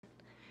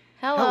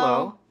Hello.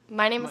 Hello.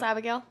 My name is My-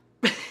 Abigail.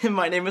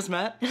 My name is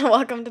Matt. And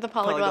welcome to the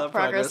Polyglot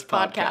Progress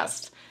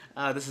Podcast.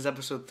 This is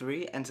episode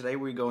 3, and today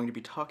we're going to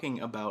be talking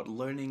about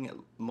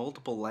learning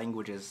multiple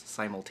languages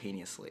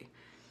simultaneously.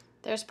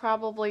 There's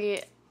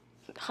probably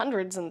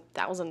hundreds and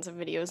thousands of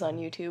videos on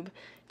YouTube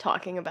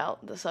talking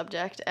about the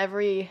subject.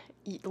 Every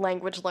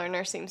language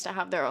learner seems to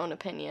have their own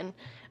opinion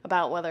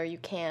about whether you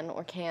can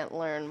or can't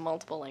learn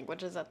multiple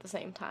languages at the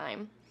same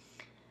time.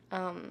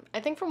 I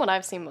think from what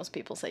I've seen, most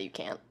people say you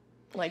can't.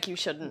 Like, you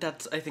shouldn't.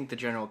 That's, I think, the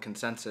general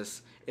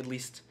consensus. At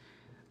least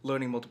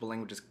learning multiple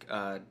languages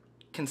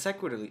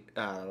consecutively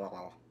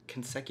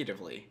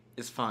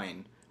is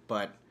fine,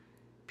 but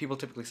people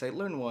typically say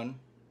learn one,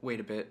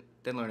 wait a bit,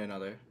 then learn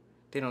another.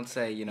 They don't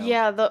say,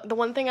 Yeah, the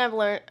one thing I've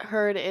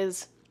heard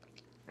is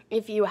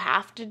if you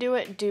have to do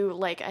it,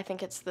 like, I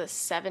think it's the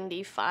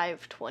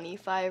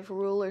 75-25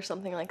 rule or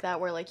something like that,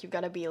 where, like, you've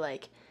got to be,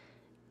 like,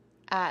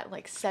 at,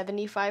 like,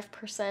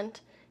 75%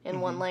 in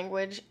one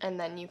language, and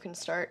then you can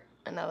start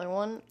another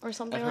one or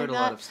something like that. I've heard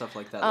a lot of stuff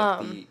like that.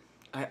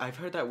 I've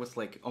heard that with,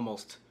 like,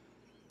 almost...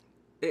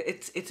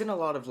 It's in a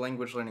lot of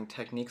language learning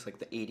techniques, like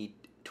the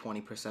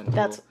 80-20%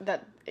 rule.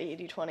 That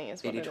 80-20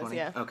 is what 80-20? it is,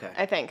 yeah. Okay.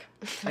 I think.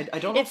 I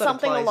don't know it's if that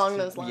something applies along to,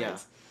 those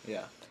lines.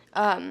 Yeah.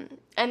 And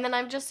then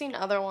I've just seen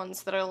other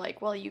ones that are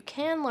like, well, you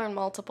can learn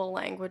multiple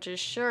languages.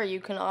 Sure, you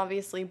can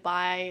obviously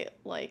buy,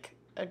 like,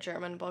 a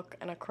German book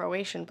and a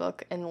Croatian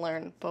book and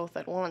learn both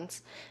at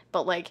once.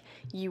 But, like,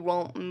 you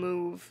won't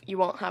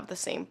have the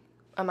same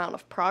amount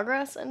of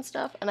progress and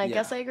stuff. And I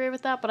guess I agree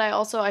with that. But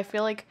I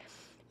feel like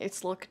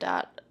it's looked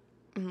at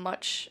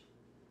much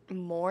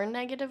more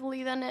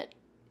negatively than it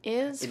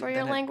is for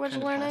your language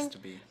learning. Has to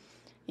be.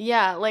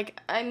 Yeah,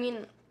 like, I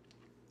mean,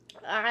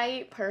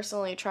 I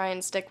personally try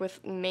and stick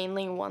with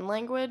mainly one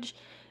language,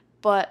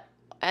 but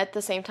at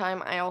the same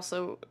time, I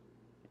also,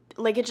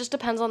 like, it just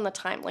depends on the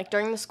time. Like,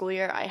 during the school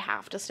year, I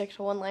have to stick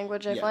to one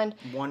language, I find,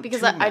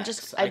 because I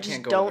just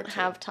don't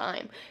have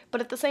time.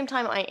 But at the same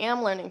time, I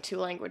am learning two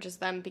languages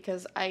then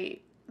because I,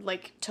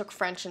 like, took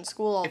French in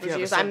school all these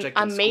years.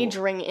 I'm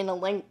majoring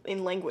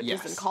in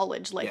languages in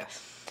college. Like,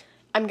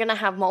 I'm gonna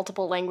have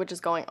multiple languages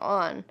going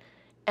on,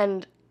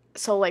 and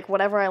so, like,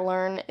 whatever I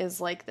learn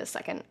is, like, the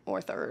second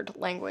or third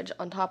language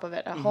on top of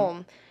it at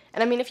home.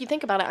 And I mean, if you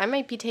think about it, I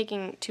might be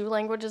taking 2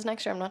 languages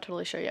next year. I'm not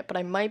totally sure yet, but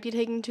I might be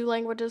taking 2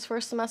 languages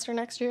first semester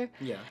next year.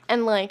 Yeah.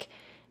 And, like,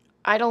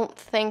 I don't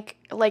think,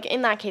 like,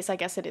 in that case, I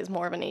guess it is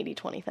more of an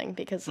 80-20 thing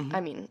because,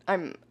 I mean,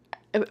 I'm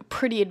a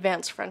pretty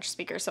advanced French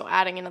speaker, so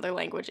adding another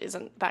language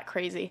isn't that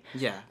crazy.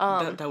 Yeah,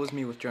 that was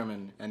me with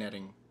German and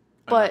adding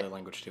another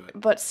language to it.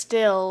 But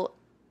still,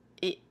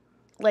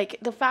 like,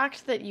 the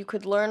fact that you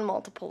could learn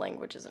multiple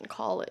languages in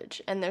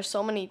college, and there's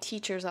so many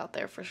teachers out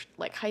there for,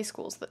 like, high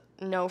schools that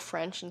know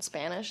French and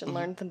Spanish and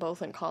learned them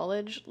both in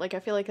college, like, I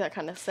feel like that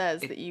kind of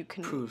says that you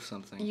can prove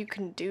something. You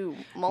can do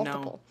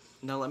multiple.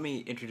 Now let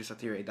me introduce a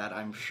theory that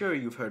I'm sure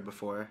you've heard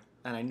before,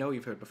 and I know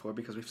you've heard before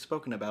because we've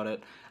spoken about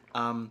it.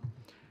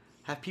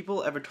 Have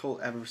people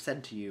ever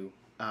said to you,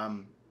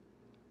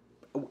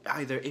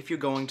 either if you're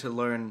going to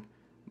learn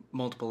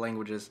multiple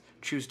languages,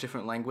 choose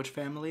different language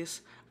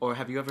families? Or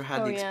have you ever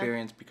had the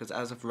experience, because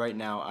as of right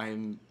now,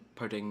 I'm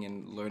partaking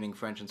in learning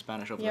French and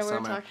Spanish over the summer. Yeah,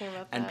 we were talking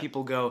about that. And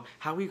people go,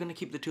 how are you going to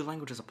keep the 2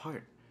 languages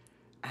apart?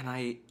 And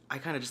I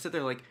kind of just sit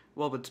there like,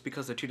 well, but it's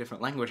because they're 2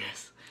 different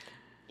languages.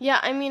 Yeah,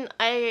 I mean,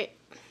 I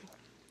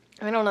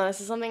don't know, this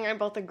is something I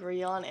both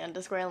agree on and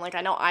disagree on. Like, I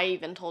know I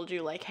even told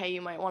you, like, hey,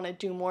 you might want to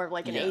do more of,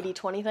 like, an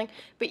 80-20 thing.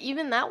 But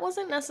even that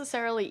wasn't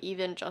necessarily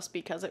even just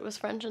because it was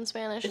French and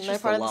Spanish and they're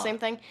part of the same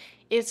thing.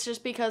 It's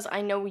just because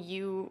I know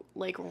you,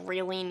 like,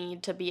 really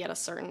need to be at a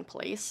certain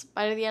place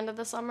by the end of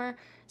the summer.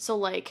 So,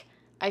 like,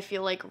 I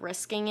feel like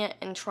risking it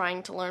and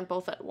trying to learn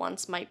both at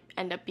once might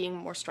end up being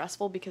more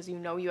stressful because you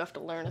know you have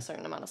to learn a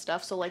certain amount of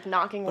stuff. So, like,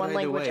 knocking one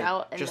language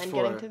out and then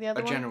getting to the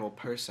other one. A general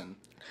person.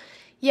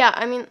 Yeah,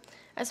 I mean,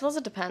 I suppose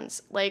it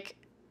depends. Like,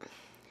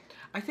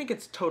 I think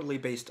it's totally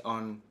based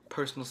on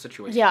personal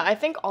situation. Yeah, I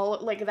think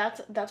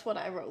that's what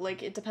I wrote.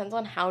 Like, it depends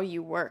on how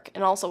you work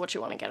and also what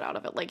you want to get out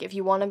of it. Like, if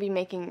you want to be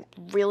making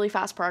really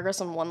fast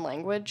progress on one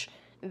language,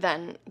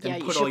 then yeah,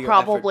 you should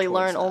probably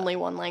learn only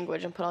one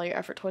language and put all your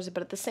effort towards it.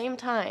 But at the same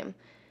time,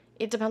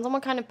 it depends on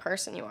what kind of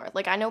person you are.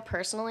 Like, I know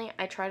personally,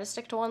 I try to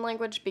stick to one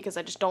language because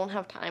I just don't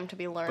have time to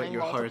be learning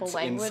multiple languages.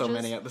 But your heart's in so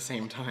many at the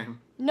same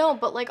time. No,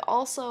 but, like,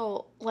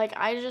 also, like,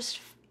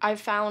 I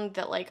found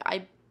that, like,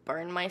 I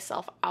burn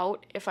myself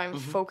out if I'm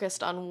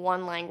focused on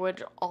one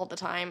language all the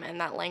time, and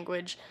that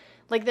language,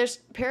 like, there's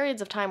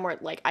periods of time where,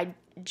 like, I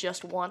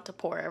just want to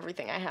pour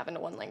everything I have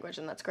into one language,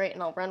 and that's great,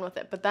 and I'll run with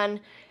it, but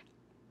then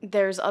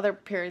there's other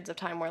periods of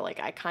time where, like,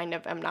 I kind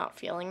of am not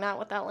feeling that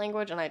with that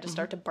language, and I just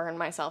start to burn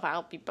myself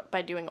out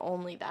by doing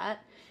only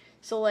that.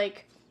 So,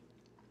 like,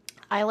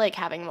 I like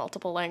having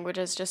multiple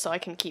languages just so I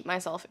can keep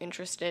myself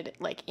interested,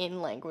 like,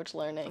 in language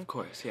learning. Of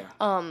course, yeah.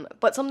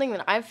 But something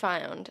that I've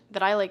found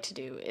that I like to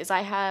do is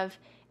I have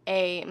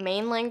a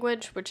main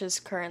language, which is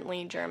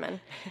currently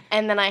German,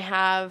 and then I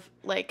have,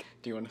 like...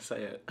 Do you want to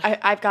say it?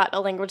 I've got a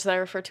language that I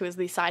refer to as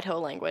the Side-Ho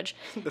language.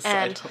 The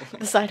Side-Ho language.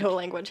 The Side-Ho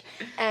language.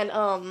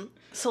 And,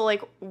 so,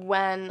 like,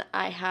 when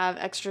I have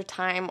extra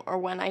time or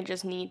when I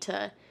just need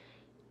to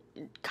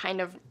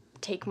kind of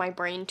take my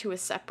brain to a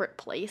separate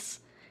place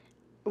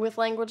with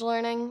language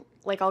learning,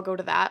 like, I'll go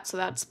to that. So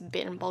that's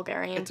been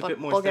Bulgarian, but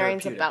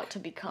Bulgarian's about to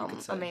become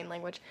a main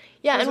language.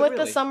 Yeah, and with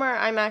the summer,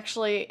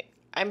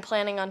 I'm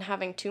planning on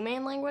having 2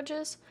 main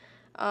languages.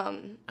 As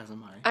am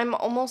I. I'm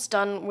almost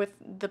done with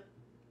the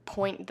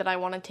point that I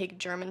want to take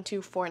German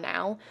to for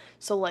now.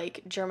 So,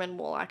 like, German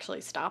will actually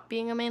stop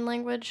being a main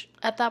language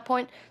at that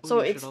point. So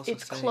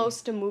it's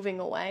close to moving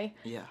away.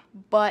 Yeah.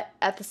 But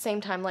at the same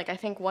time, like, I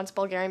think once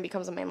Bulgarian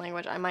becomes a main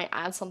language, I might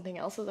add something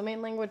else as a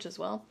main language as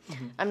well.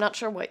 Mm-hmm. I'm not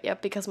sure what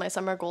yet, because my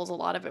summer goals, a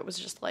lot of it was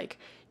just, like,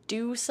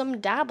 do some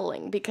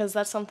dabbling, because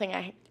that's something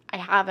I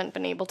haven't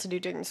been able to do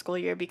during the school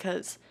year,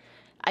 because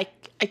I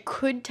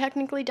could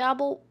technically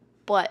dabble,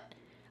 but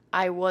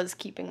I was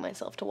keeping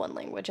myself to one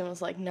language and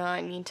was like, nah,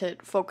 I need to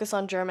focus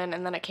on German,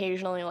 and then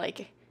occasionally,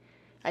 like,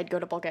 I'd go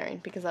to Bulgarian,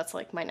 because that's,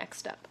 like, my next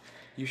step.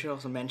 You should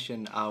also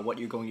mention what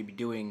you're going to be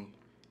doing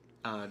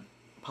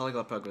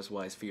Polyglot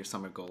Progress-wise for your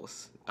summer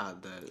goals, the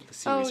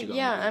series you're going to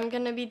be. I'm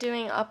going to be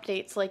doing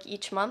updates, like,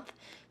 each month.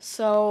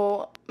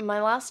 So,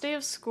 my last day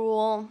of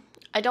school,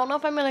 I don't know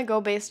if I'm going to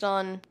go based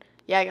on...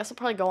 Yeah, I guess I'll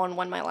probably go on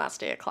when my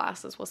last day of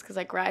classes was, because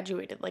I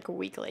graduated, like, a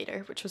week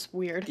later, which was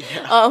weird.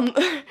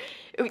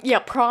 Yeah.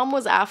 Prom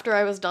was after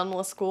I was done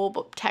with school,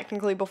 but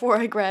technically before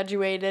I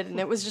graduated, and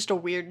it was just a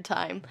weird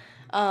time.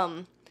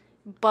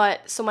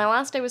 But, so my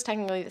last day was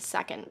technically the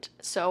 2nd.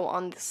 So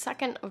on the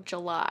 2nd of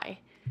July,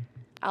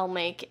 I'll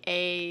make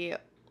a,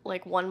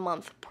 like,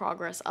 1-month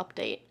progress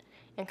update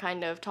and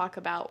kind of talk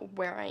about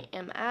where I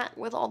am at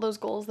with all those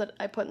goals that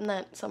I put in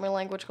that summer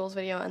language goals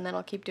video, and then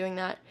I'll keep doing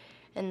that.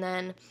 And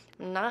then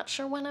I'm not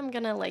sure when I'm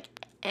gonna, like,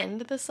 end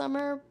the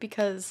summer,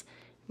 because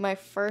my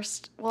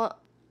first day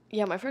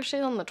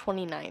is on the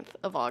 29th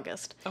of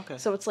August. Okay.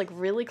 So it's, like,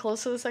 really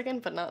close to the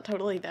 2nd, but not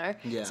totally there.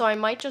 Yeah. So I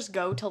might just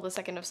go till the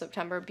 2nd of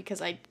September,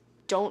 because I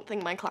don't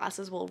think my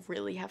classes will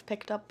really have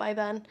picked up by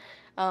then.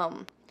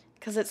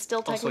 Because it's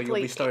still technically... Also,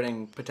 you'll be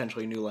starting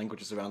potentially new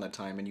languages around that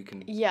time, and you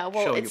can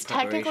it's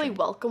technically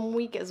welcome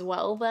week as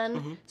well then.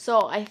 Mm-hmm.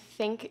 So I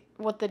think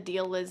what the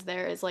deal is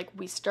there is, like,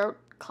 we start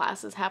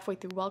classes halfway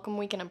through welcome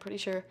week, and I'm pretty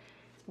sure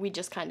we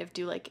just kind of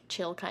do, like,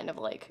 chill kind of,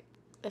 like,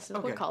 this is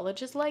what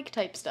college is like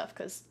type stuff,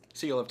 because...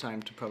 So you'll have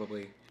time to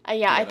probably...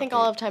 I think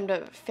I'll have time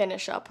to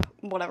finish up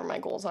whatever my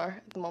goals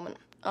are at the moment.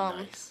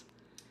 Nice.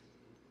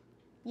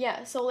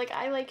 Yeah, so, like,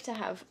 I like to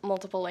have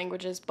multiple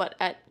languages, but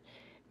at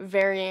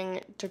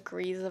varying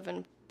degrees of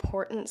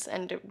importance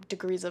and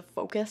degrees of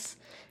focus.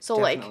 So,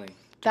 Definitely. Like,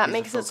 that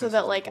makes it so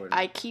that, like,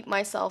 I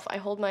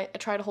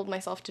try to hold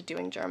myself to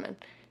doing German.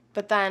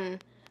 But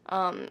then,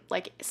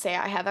 like, say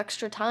I have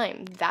extra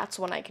time, that's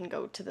when I can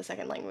go to the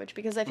second language.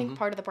 Because I think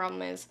part of the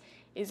problem is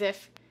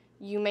if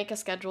you make a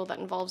schedule that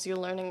involves you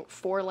learning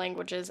 4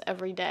 languages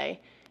every day,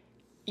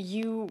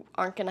 you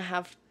aren't going to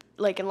have,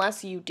 like,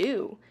 unless you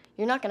do,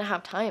 you're not going to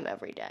have time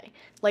every day.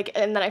 Like,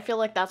 and then I feel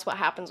like that's what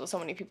happens with so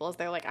many people, is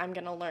they're like, I'm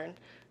going to learn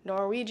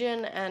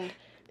Norwegian and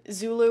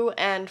Zulu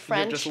and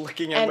French. You're just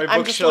looking at my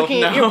I'm just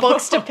looking at your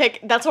books to pick.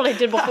 That's what I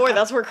did before.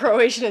 That's where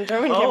Croatian and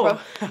German came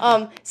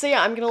from. So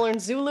yeah, I'm going to learn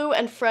Zulu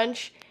and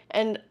French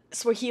and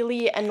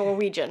Swahili and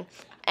Norwegian.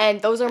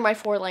 And those are my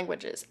 4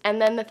 languages.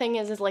 And then the thing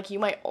is like, you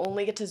might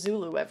only get to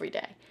Zulu every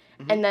day.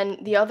 And then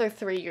the other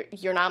 3,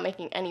 you're not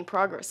making any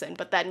progress in.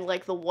 But then,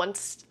 like, the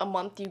once a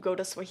month you go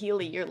to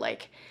Swahili, you're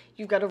like,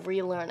 you've got to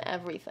relearn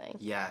everything.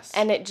 Yes.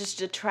 And it just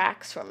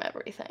detracts from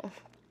everything.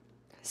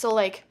 So,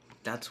 like...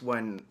 That's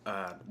when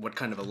what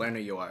kind of a learner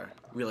you are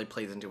really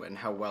plays into it, and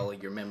how well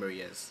your memory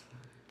is.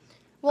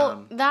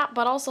 Well,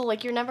 but also,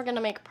 like, you're never going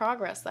to make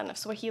progress then. If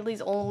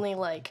Swahili's only,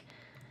 like...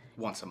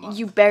 Once a month.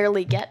 You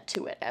barely get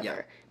to it ever.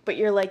 Yeah. But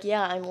you're like,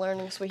 yeah, I'm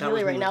learning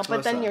Swahili right now.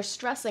 But then you're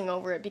stressing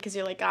over it because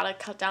you're like, gotta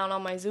cut down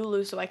on my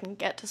Zulu so I can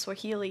get to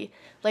Swahili.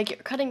 Like, you're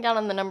cutting down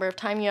on the number of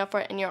time you have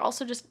for it, and you're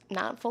also just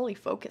not fully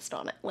focused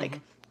on it. Like,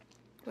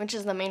 which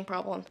is the main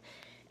problem.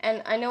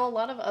 And I know a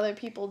lot of other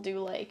people do,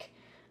 like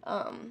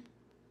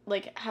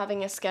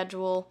having a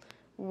schedule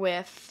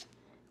with,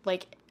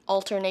 like,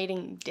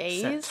 alternating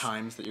days. Set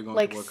times that you're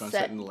going to work on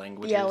certain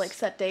languages. Yeah, like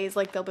set days.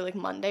 Like, they'll be like,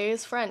 Monday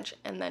is French,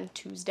 and then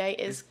Tuesday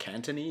is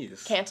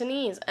Cantonese.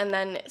 And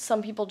then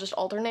some people just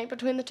alternate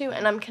between the two,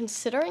 and I'm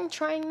considering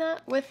trying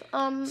that with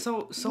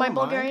my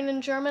Bulgarian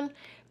and German.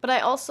 But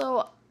I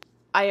also,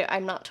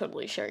 I'm not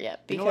totally sure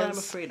yet, because... You know what I'm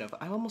afraid of?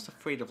 I'm almost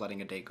afraid of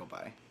letting a day go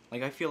by.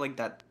 Like, I feel like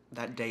that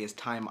day is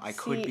time I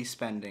could be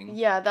spending.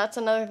 Yeah, that's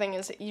another thing,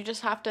 is you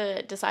just have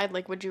to decide,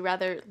 like, would you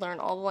rather learn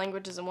all the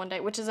languages in one day?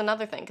 Which is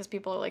another thing, because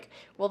people are like,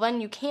 well,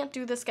 then you can't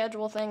do the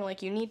schedule thing.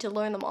 Like, you need to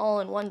learn them all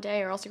in one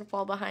day, or else you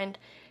fall behind.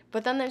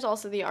 But then there's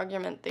also the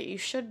argument that you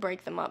should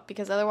break them up,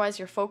 because otherwise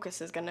your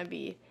focus is going to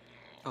be,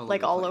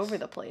 all over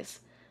the place.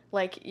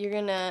 Like, you're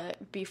going to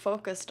be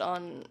focused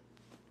on,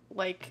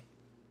 like,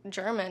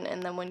 German,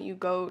 and then when you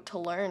go to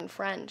learn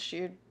French,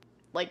 you're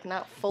like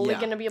not fully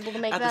going to be able to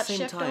make that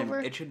shift over. At the same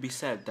time, it should be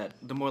said that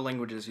the more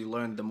languages you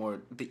learn,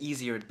 the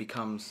easier it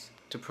becomes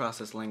to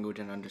process language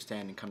and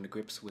understand and come to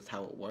grips with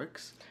how it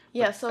works.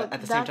 Yeah, but so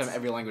at the same time,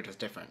 every language is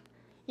different.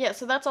 Yeah,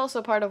 so that's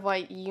also part of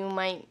why you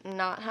might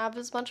not have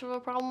as much of a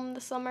problem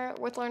this summer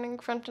with learning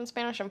French and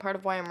Spanish, and part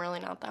of why I'm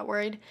really not that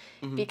worried,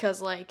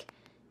 because, like,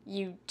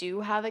 you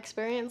do have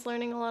experience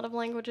learning a lot of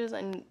languages,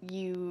 and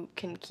you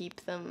can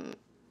keep them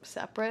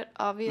separate,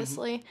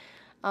 obviously.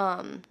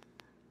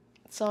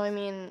 So, I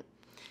mean,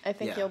 I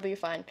think you'll be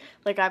fine.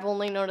 Like, I've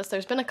only noticed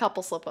there's been a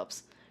couple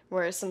slip-ups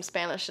where some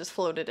Spanish has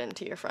floated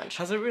into your French.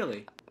 Has it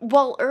really?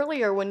 Well,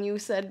 earlier when you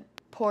said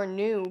pour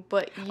nous,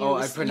 but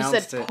you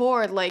said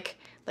pour like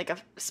a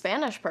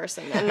Spanish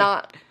person and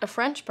not a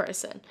French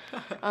person.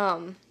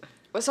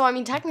 So, I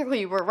mean,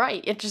 technically you were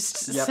right. It just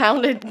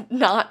sounded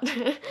not...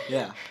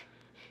 Yeah.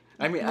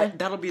 I mean,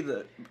 that'll be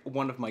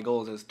one of my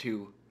goals is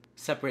to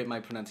separate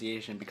my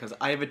pronunciation, because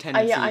I have a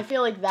tendency yeah, I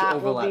feel like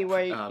that will be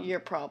where your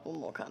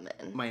problem will come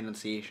in. My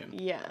enunciation.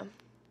 Yeah.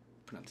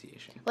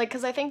 Pronunciation. Like,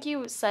 because I think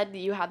you said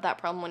you had that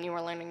problem when you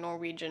were learning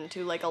Norwegian,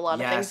 too. Like, a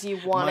lot of things you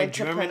wanted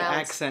to pronounce. My German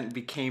accent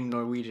became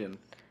Norwegian.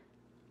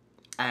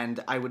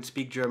 And I would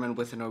speak German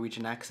with a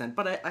Norwegian accent.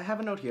 But I have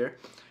a note here,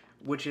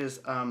 which is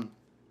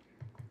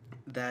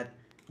that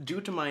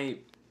due to my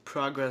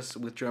progress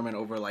with German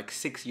over, like,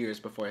 6 years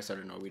before I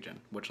started Norwegian,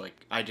 which, like,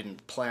 I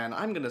didn't plan,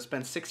 I'm going to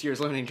spend 6 years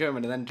learning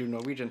German and then do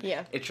Norwegian.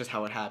 Yeah. It's just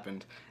how it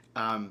happened.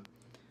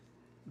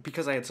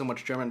 Because I had so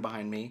much German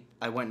behind me,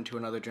 I went into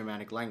another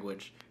Germanic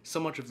language. So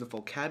much of the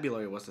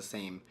vocabulary was the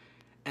same,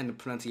 and the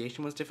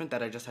pronunciation was different,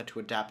 that I just had to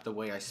adapt the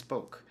way I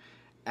spoke.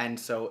 And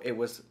so it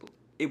was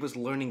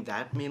learning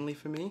that mainly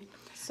for me.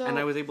 So, and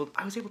I was able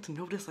to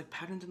notice, like,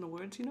 patterns in the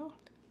words, you know?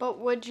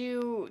 But do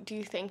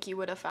you think you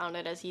would have found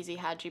it as easy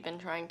had you been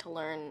trying to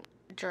learn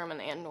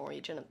German and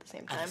Norwegian at the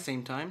same time? At the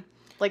same time?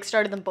 Like,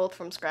 started them both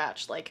from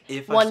scratch. Like,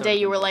 one day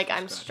you were like,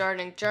 I'm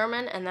starting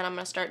German, and then I'm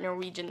going to start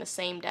Norwegian the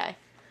same day.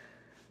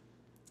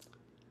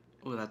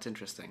 Oh, that's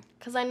interesting.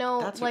 Because I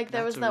know,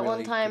 there was that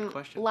one time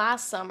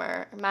last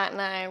summer, Matt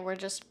and I were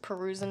just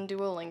perusing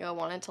Duolingo,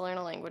 wanted to learn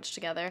a language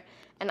together,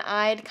 and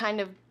I'd kind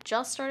of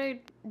just started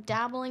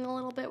dabbling a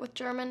little bit with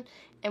German,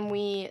 and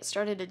we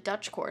started a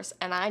Dutch course,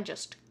 and I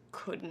just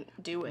couldn't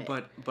do it.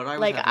 But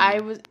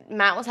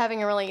Matt was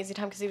having a really easy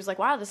time because he was like,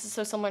 wow, this is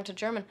so similar to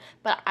German,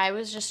 but I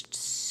was just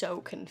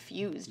so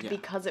confused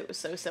because it was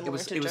so similar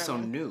to German. It was so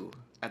new.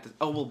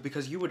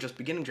 Because you were just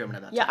beginning German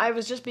at that time. Yeah, I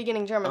was just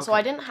beginning German, so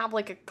I didn't have,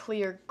 like, a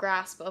clear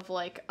grasp of,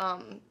 like,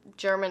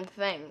 German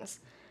things.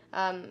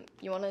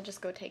 You want to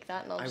just go take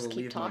that, and I'll just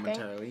keep talking? I will leave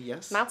momentarily,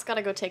 yes. Matt's got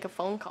to go take a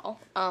phone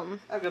call. I've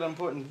got an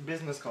important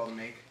business call to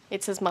make.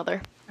 It's his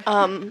mother.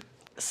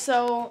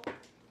 So,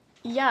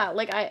 yeah,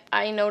 like,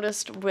 I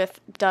noticed with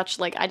Dutch,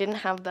 like, I didn't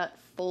have that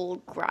full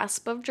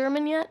grasp of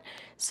German yet,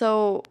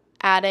 so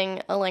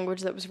adding a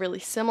language that was really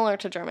similar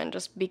to German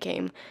just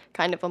became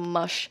kind of a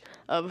mush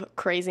of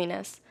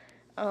craziness.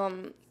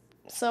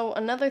 So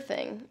another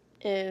thing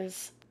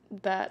is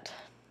that...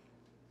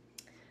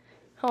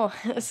 Oh,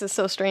 this is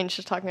so strange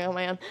just talking on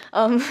my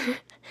own.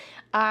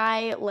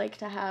 I like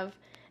to have,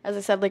 as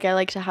I said, like, I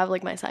like to have,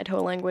 like, my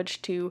Side-Ho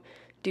language to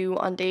do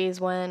on days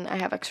when I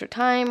have extra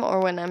time or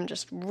when I'm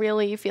just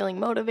really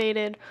feeling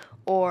motivated,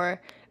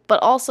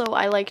 but also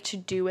I like to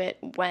do it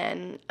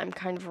when I'm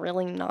kind of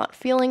really not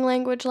feeling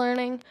language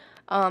learning.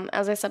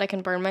 As I said, I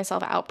can burn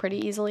myself out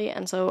pretty easily,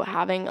 and so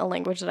having a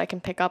language that I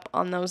can pick up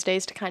on those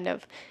days to kind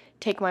of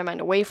take my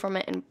mind away from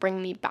it and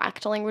bring me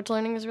back to language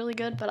learning is really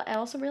good, but I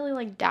also really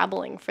like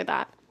dabbling for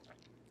that.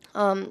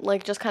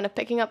 Like just kind of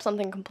picking up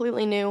something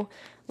completely new,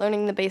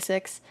 learning the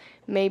basics.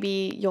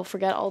 Maybe you'll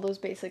forget all those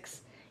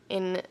basics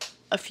in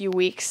a few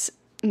weeks.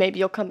 Maybe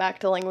you'll come back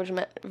to language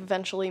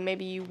eventually,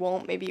 maybe you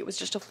won't, maybe it was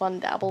just a fun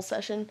dabble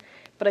session,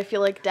 but I feel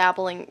like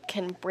dabbling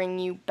can bring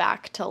you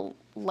back to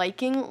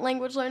liking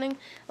language learning.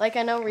 Like,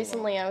 I know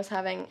recently I was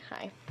having,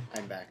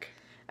 I'm back.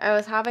 I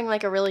was having,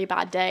 like, a really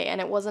bad day,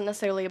 and it wasn't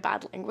necessarily a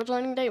bad language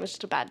learning day, it was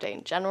just a bad day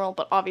in general,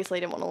 but obviously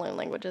I didn't want to learn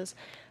languages.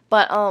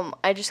 But,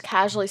 I just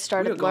casually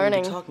started learning. We're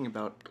going to be talking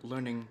about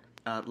learning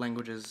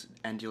languages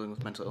and dealing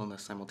with mental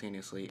illness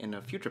simultaneously in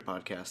a future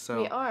podcast,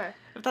 so... We are.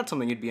 If that's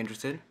something you'd be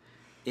interested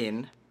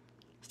in...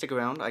 Stick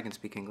around, I can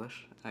speak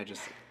English. I'm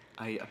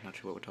not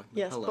sure what we're talking about.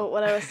 Yes, Hello. But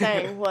what I was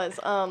saying was,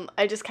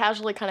 I just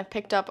casually kind of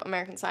picked up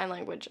American Sign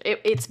Language.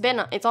 It's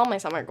on my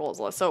summer goals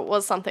list, so it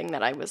was something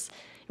that it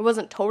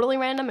wasn't totally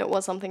random, it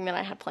was something that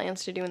I had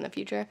plans to do in the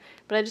future,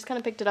 but I just kind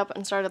of picked it up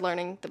and started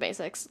learning the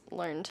basics,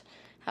 learned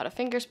how to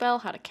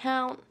fingerspell, how to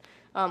count,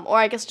 or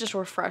I guess just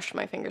refreshed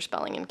my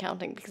fingerspelling and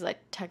counting, because I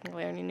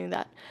technically already knew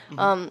that.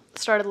 Mm-hmm.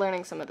 Started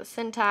learning some of the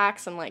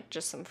syntax, and, like,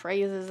 just some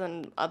phrases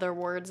and other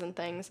words and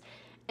things.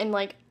 And,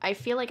 like, I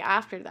feel like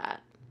after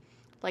that,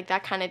 like,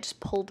 that kind of just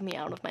pulled me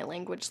out of my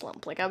language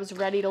slump. Like, I was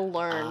ready to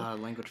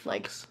learn,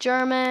 like,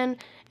 German,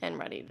 and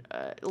ready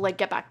to, like,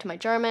 get back to my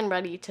German,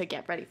 ready to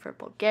get ready for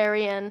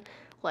Bulgarian.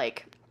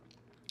 Like,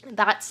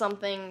 that's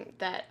something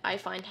that I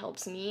find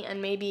helps me.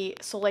 And maybe,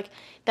 so like,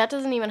 that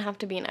doesn't even have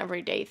to be an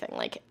everyday thing.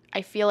 Like,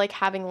 I feel like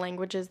having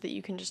languages that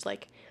you can just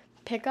like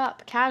pick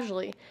up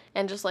casually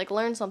and just like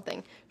learn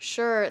something.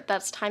 Sure,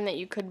 that's time that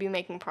you could be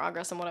making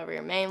progress in whatever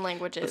your main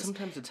language is. But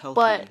sometimes it's healthy.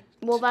 But,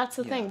 well, that's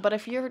the Yeah. thing. But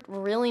if you're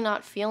really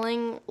not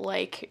feeling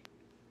like,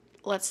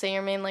 let's say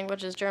your main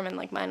language is German,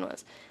 like mine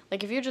was.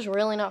 Like, if you're just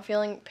really not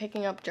feeling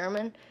picking up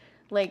German,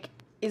 like,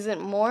 is it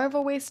more of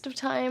a waste of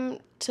time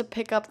to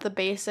pick up the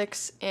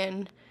basics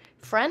in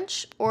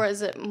French, or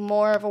is it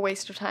more of a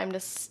waste of time to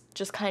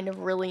just kind of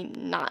really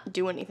not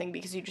do anything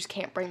because you just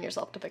can't bring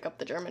yourself to pick up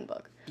the German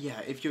book?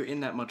 Yeah, if you're in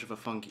that much of a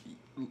funk,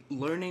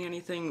 learning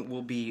anything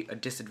will be a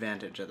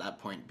disadvantage at that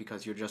point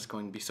because you're just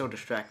going to be so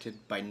distracted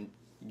by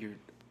your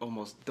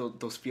almost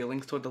those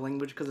feelings toward the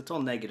language because it's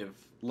all negative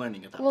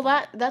learning at that Well,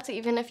 point. that's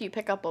even if you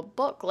pick up a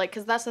book, like,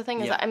 because that's the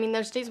thing is, Yeah. I mean,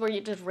 there's days where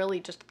you just really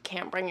just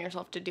can't bring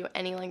yourself to do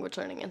any language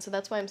learning, and so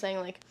that's why I'm saying,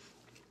 like,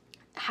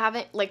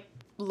 having, like,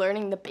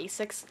 learning the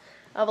basics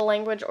of a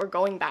language or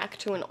going back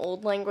to an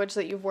old language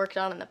that you've worked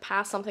on in the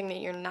past, something that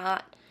you're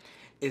not,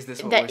 Is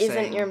this what that we're isn't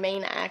saying? your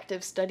main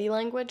active study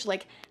language,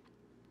 like,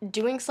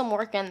 doing some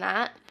work in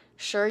that,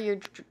 sure, you're,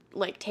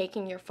 like,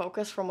 taking your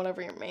focus from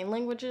whatever your main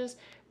language is,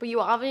 but you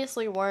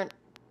obviously weren't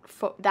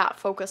that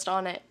focused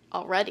on it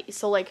already.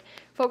 So, like,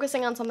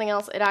 focusing on something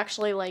else, it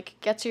actually, like,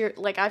 gets your,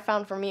 like, I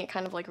found for me, it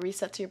kind of, like,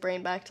 resets your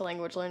brain back to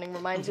language learning,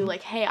 reminds you,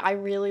 like, hey, I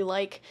really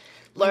like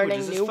learning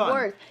Languages is new fun.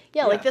 words.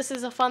 Yeah, like, Yeah. this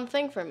is a fun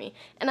thing for me.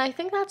 And I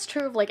think that's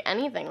true of, like,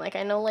 anything. Like,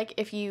 I know, like,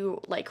 if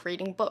you like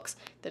reading books,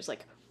 there's,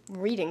 like,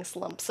 reading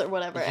slumps or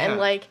whatever, Yeah. and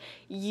like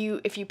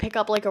if you pick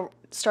up like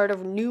start a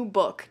new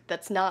book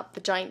that's not the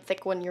giant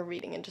thick one you're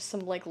reading and just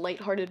some like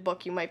lighthearted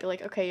book, you might be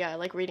like, okay, yeah, I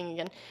like reading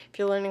again. If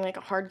you're learning like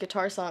a hard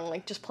guitar song,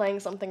 like just playing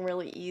something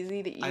really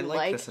easy that you I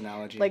like this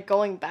analogy. like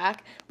going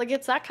back, like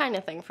it's that kind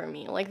of thing for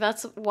me. Like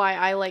that's why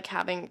I like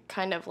having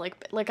kind of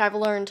like I've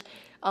learned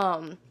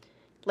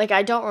like,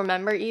 I don't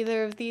remember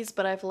either of these,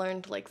 but I've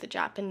learned, like, the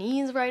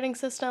Japanese writing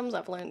systems,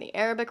 I've learned the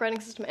Arabic writing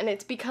system, and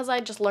it's because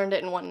I just learned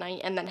it in one night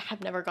and then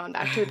have never gone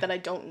back to it that I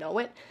don't know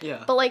it.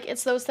 Yeah. But, like,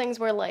 it's those things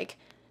where, like,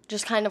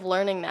 just kind of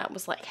learning that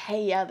was like,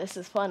 hey, yeah, this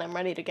is fun, I'm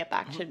ready to get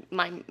back to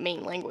my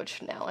main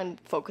language now and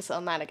focus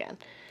on that again.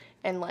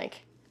 And,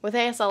 like, with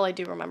ASL, I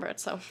do remember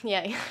it, so,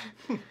 yeah.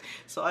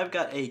 So I've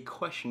got a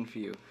question for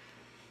you.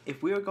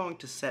 If we were going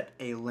to set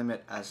a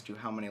limit as to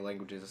how many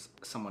languages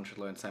someone should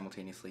learn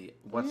simultaneously,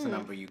 what's the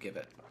number you give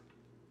it?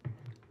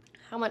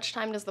 How much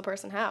time does the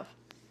person have?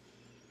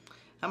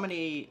 How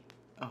many?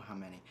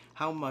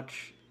 How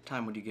much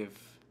time would you give?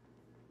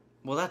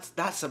 Well, that's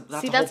See, a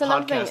that's whole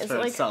another thing, podcast is for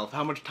like- itself.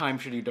 How much time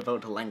should you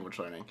devote to language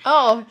learning?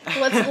 Oh,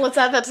 let's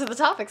add that to the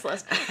topics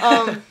list.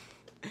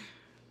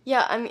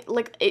 Yeah, I mean,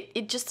 like,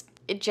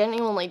 it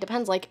genuinely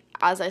depends. Like,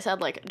 as I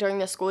said, like, during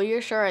the school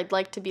year, sure, I'd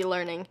like to be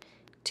learning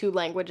 2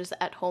 languages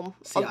at home.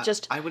 See,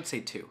 Just, I would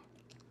say 2.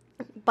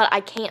 but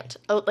I can't.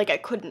 Oh, like, I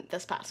couldn't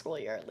this past school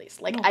year, at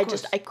least. Like, No, of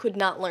course. I could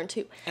not learn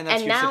 2. And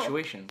that's your now,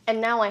 situation. And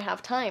now I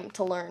have time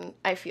to learn,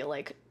 I feel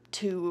like,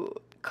 to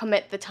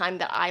commit the time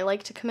that I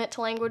like to commit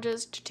to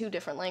languages to 2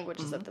 different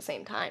languages at the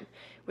same time.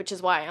 Which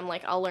is why I'm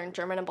like, I'll learn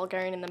German and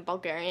Bulgarian and then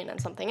Bulgarian and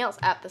something else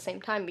at the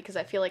same time, because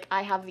I feel like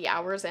I have the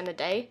hours in a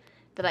day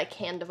that I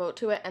can devote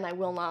to it, and I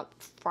will not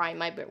fry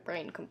my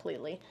brain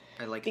completely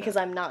I like because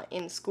that. I'm not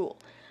in school.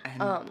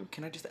 And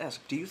can I just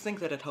ask, do you think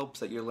that it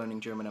helps that you're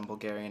learning German and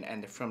Bulgarian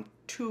and they're from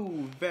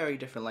 2 very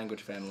different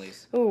language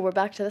families? Ooh, we're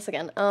back to this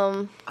again.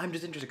 I'm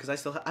just interested because I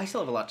still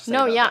have a lot to say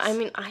No, about yeah, this. I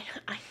mean,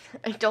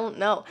 I don't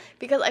know,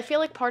 because I feel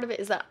like part of it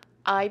is that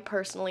I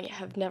personally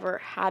have never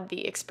had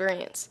the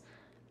experience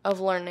of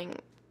learning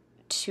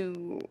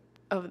 2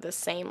 of the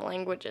same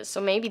languages.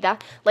 So maybe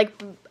that,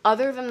 like,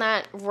 other than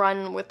that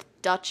run with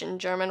Dutch and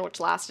German, which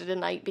lasted a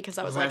night because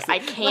I was like, I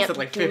can't lasted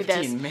like do 15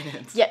 this.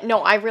 minutes. Yeah, no,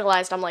 I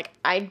realized I'm like,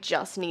 I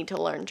just need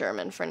to learn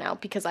German for now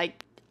because I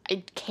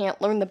can't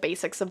learn the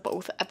basics of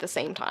both at the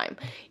same time.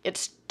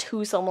 It's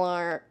too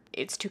similar.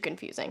 It's too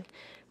confusing.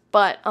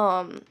 But,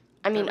 I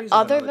mean, raises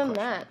other another than question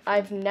that, for me.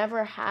 I've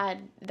never had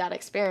that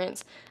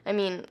experience. I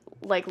mean,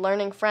 like,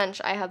 learning French,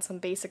 I had some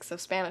basics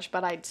of Spanish,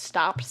 but I'd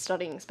stopped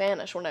studying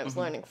Spanish when I was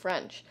learning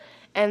French.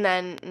 And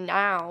then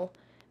now,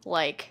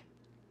 like,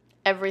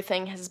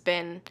 everything has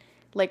been,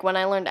 like, when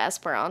I learned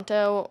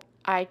Esperanto,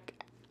 I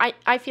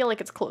feel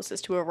like it's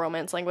closest to a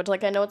Romance language.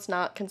 Like, I know it's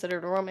not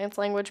considered a Romance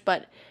language,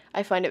 but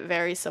I find it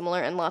very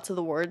similar, and lots of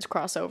the words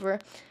cross over.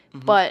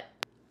 But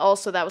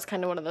also, that was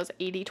kind of one of those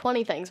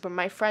 80-20 things, but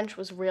my French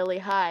was really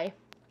high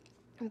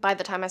by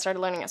the time I started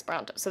learning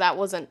Esperanto. So that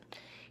wasn't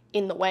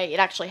in the way. It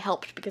actually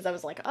helped because I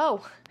was like,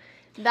 oh,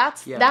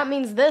 that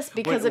means this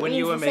because When it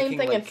you means were the same making,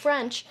 thing in like-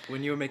 French.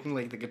 When you were making,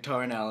 like, the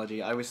guitar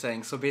analogy, I was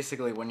saying, so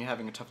basically, when you're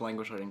having a tough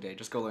language learning day,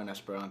 just go learn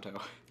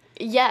Esperanto.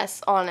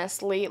 Yes,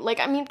 honestly. Like,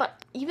 I mean,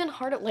 but even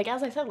harder, like,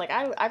 as I said, like,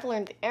 I've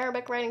learned the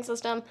Arabic writing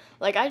system.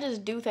 Like, I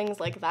just do things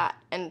like that.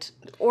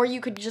 Or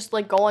you could just,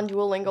 like, go on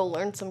Duolingo,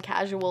 learn some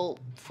casual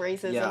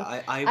phrases.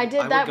 Yeah, and I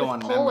did would that go with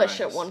on Polish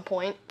at Memrise. one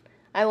point.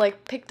 I,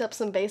 like, picked up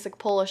some basic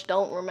Polish,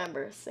 don't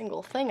remember a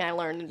single thing I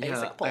learned in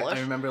basic Polish.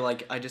 I remember,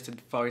 like, I just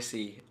did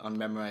Farsi on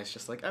Memorize,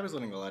 just, like, I was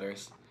learning the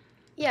letters.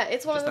 Yeah,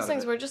 it's one of Just those out of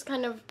things it. where it just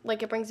kind of,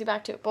 like, it brings you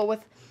back to it. But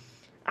with,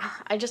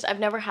 I've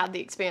never had the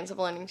experience of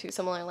learning two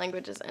similar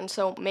languages, and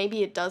so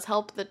maybe it does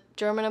help that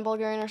German and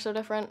Bulgarian are so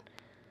different.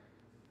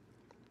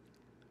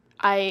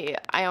 I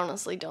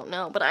honestly don't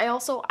know. But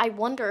I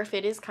wonder if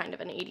it is kind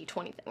of an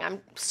 80-20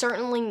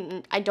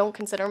 thing. I don't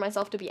consider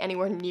myself to be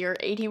anywhere near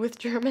 80 with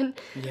German.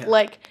 Yeah.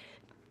 Like,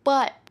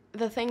 but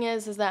the thing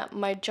is that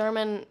my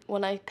German,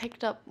 when I've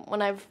picked up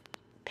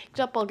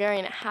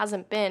Bulgarian, it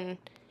hasn't been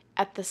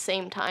at the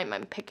same time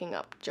I'm picking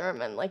up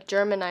German. Like,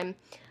 German,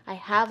 I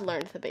have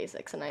learned the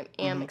basics, and I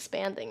am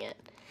expanding it.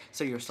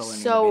 So you're still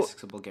learning the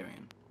basics of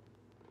Bulgarian?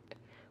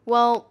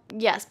 Well,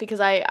 yes, because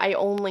I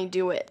only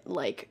do it,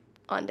 like,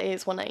 on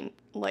days when I,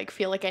 like,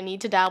 feel like I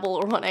need to dabble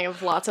or when I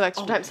have lots of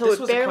extra time. So this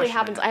it was a barely question I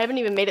happens. had. I haven't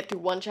even made it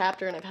through one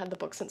chapter, and I've had the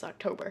book since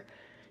October.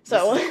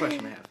 So This is the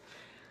question I have.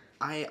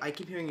 I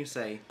keep hearing you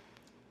say,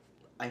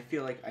 I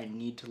feel like I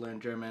need to learn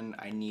German.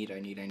 I need.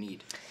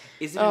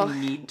 Is it a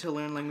need to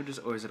learn languages,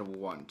 or is it a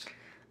want?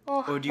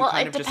 Or do you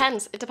kind of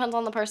depends. It depends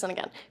on the person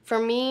again. For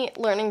me,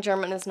 learning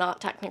German is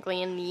not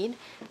technically a need,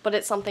 but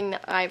it's something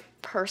that I've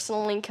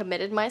personally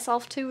committed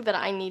myself to, that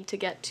I need to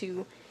get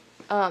to,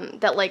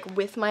 that, like,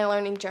 with my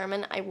learning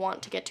German, I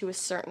want to get to a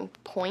certain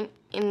point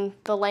in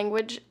the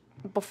language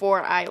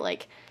before I,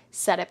 like,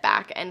 set it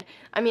back. And,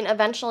 I mean,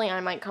 eventually I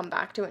might come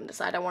back to it and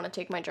decide I want to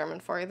take my German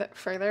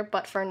further,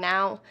 but for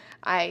now,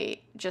 I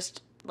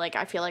just, like,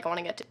 I feel like I want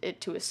to get it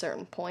to a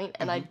certain point,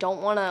 and I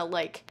don't want to,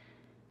 like,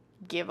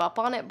 give up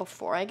on it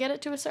before I get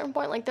it to a certain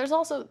point. Like, there's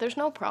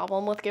no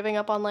problem with giving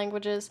up on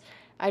languages.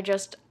 I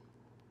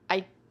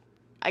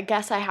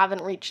guess I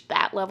haven't reached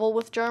that level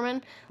with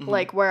German,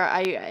 like, where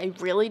I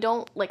really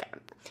don't, like,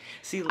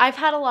 See, I've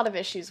had a lot of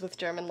issues with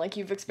German, like,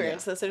 you've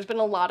experienced this. There's been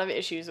a lot of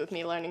issues with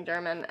me learning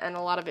German, and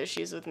a lot of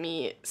issues with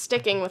me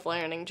sticking with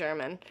learning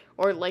German,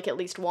 or, like, at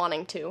least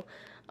wanting to.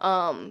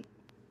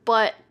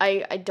 But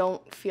I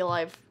don't feel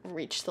I've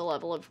reached the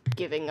level of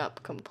giving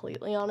up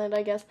completely on it,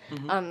 I guess.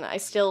 I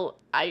feel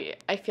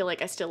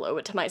like I still owe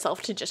it to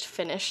myself to just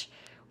finish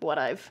what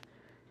I've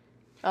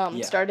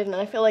started, and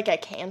I feel like I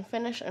can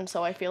finish, and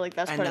so I feel like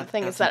that's part of the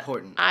thing, is that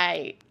important.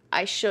 I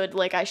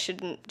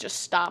shouldn't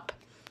just stop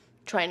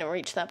trying to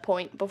reach that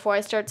point before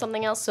I start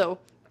something else. So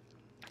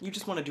you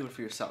just want to do it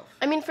for yourself.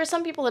 I mean, for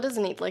some people it is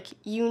a need. Like,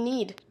 you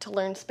need to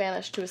learn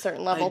Spanish to a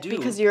certain level do.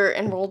 because you're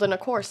enrolled in a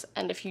course,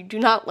 and if you do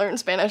not learn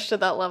Spanish to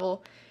that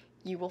level,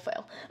 you will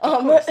fail.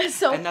 Of course.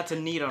 So, and that's a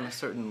need on a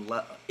certain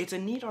level. It's a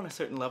need on a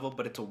certain level,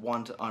 but it's a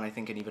want on, I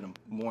think, an even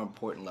more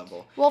important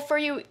level. well, for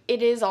you,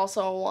 it is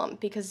also a want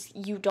because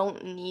you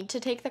don't need to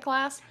take the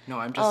class. No,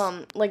 I'm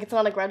just... Like, it's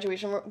not a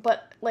graduation,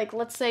 but, like,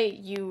 let's say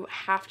you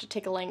have to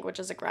take a language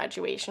as a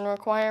graduation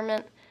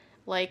requirement,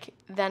 like,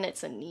 then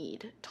it's a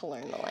need to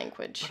learn the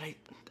language.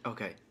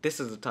 Okay, this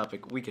is a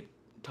topic we could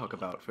talk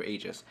about for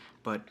ages,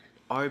 but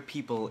are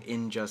people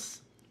in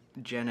just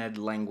gen ed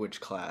language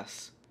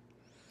class,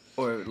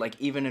 or, like,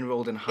 even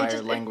enrolled in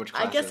higher language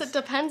classes? I guess it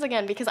depends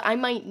again, because I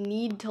might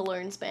need to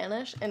learn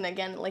Spanish, and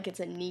again, like, it's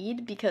a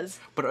need because...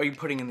 But are you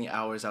putting in the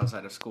hours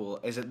outside of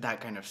school? Is it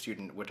that kind of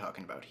student we're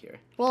talking about here?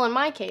 Well, in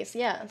my case,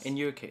 yes. In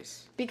your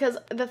case? Because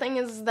the thing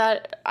is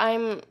that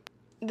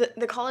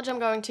the college I'm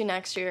going to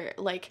next year,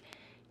 like,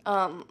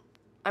 I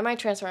might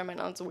transfer, I might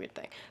not, it's a weird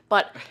thing.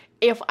 But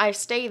if I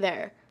stay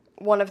there,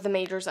 one of the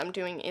majors I'm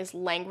doing is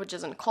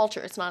languages and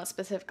culture. It's not a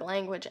specific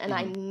language, and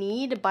I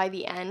need, by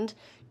the end,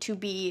 to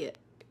be,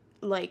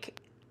 like,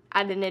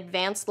 at an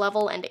advanced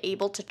level and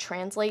able to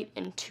translate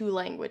in 2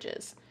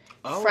 languages.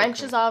 Oh,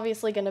 French is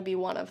obviously going to be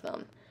one of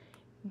them.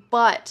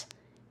 But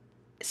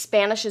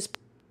Spanish is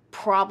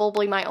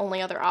probably my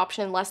only other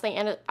option, unless they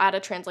add a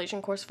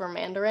translation course for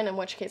Mandarin, in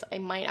which case I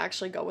might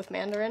actually go with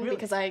Mandarin, Really?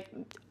 because I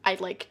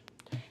like,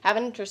 have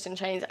an interest in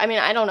Chinese. I mean,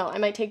 I don't know. I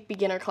might take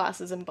beginner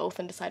classes in both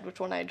and decide which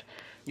one I'd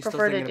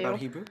prefer to do. You still thinking about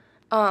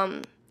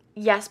Hebrew?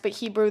 Yes, but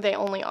Hebrew they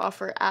only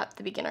offer at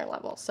the beginner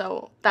level.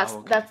 So that's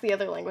the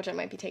other language I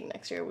might be taking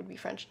next year, would be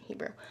French and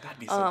Hebrew. That'd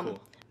be so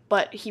cool.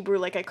 But Hebrew,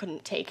 like, I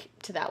couldn't take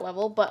to that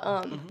level. But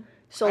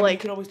so, I mean, like, you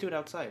can always do it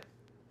outside.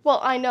 well,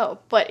 I know,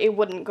 but it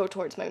wouldn't go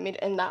towards my major,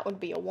 and that would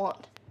be a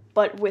want.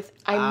 But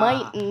I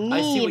might need...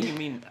 I see what you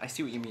mean. I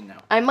see what you mean now.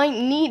 I might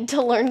need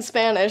to learn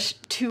Spanish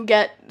to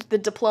get the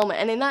diploma.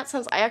 And in that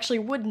sense, I actually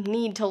would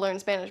need to learn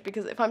Spanish,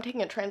 because if I'm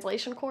taking a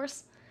translation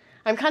course,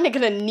 I'm kind of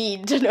going to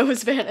need to know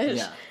Spanish.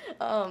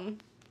 Yeah.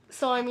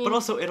 So, I mean... But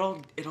also, it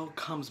all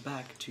comes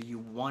back to you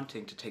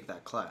wanting to take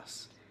that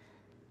class.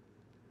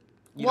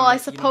 Well, I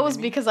suppose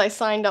because I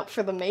signed up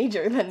for the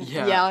major, then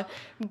yeah.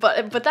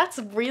 But that's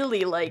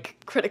really, like,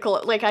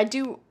 critical. Like, I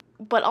do...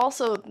 But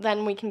also,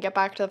 then we can get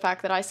back to the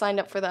fact that I signed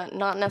up for that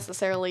not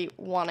necessarily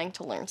wanting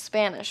to learn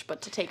Spanish,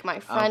 but to take my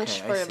French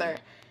further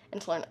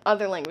and to learn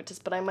other languages.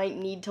 But I might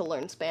need to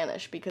learn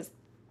Spanish because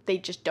they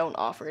just don't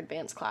offer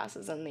advanced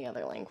classes in the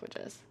other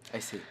languages. I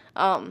see.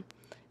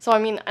 So I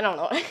mean, I don't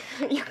know.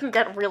 You can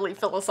get really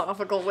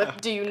philosophical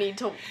with do you need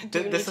to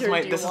do This you is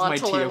my want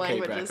to learn TOK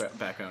languages?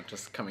 background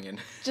just coming in.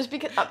 Just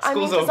because I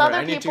mean, School's because over. other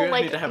I need people to- I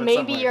need like to have it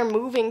maybe somewhere. you're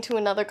moving to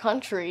another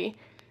country.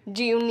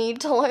 Do you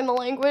need to learn the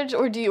language,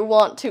 or do you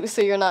want to,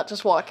 so you're not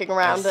just walking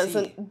around as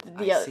I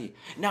the see.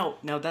 Now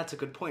that's a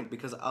good point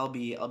because I'll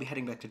be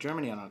heading back to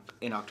Germany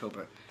in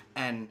October,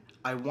 and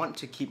I want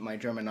to keep my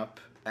German up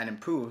and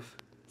improve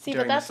See,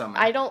 during but the summer.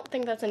 I don't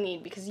think that's a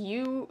need because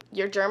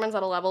your German's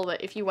at a level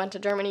that if you went to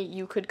Germany,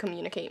 you could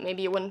communicate.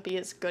 Maybe it wouldn't be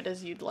as good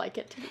as you'd like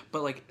it to be.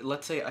 But like,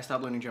 let's say I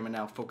stop learning German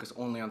now, focus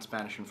only on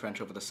Spanish and French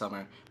over the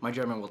summer. My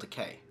German will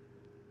decay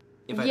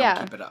if I Yeah.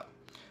 don't keep it up.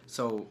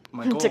 So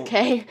my goal.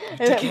 Decay.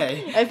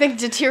 Decay. I think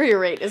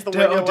deteriorate is the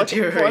word you're looking for,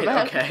 deteriorate.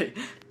 man. Okay.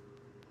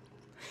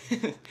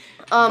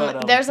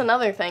 There's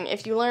another thing.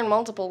 If you learn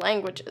multiple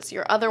languages,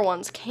 your other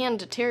ones can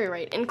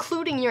deteriorate,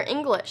 including your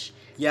English.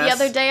 Yes,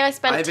 The other day I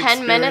spent I've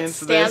 10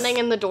 minutes experienced this. standing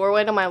in the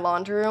doorway to my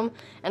laundry room,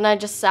 and I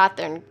just sat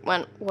there and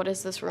went, what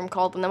is this room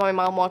called? And then my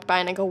mom walked by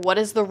and I go, what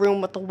is the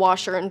room with the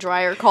washer and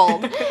dryer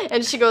called?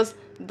 And she goes,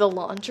 the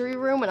laundry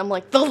room? And I'm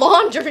like, the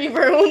laundry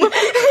room!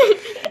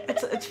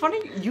 It's funny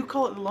you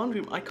call it the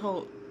laundry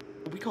room.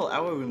 We call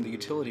our room the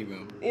utility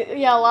room.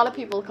 Yeah, a lot of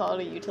people call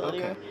it a utility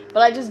Okay. room.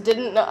 But I just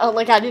didn't know,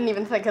 like, I didn't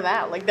even think of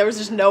that. Like, there was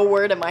just no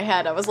word in my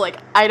head. I was like,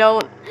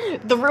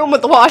 the room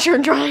with the washer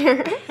and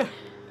dryer.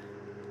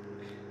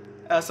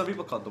 Some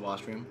people call it the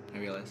washroom, I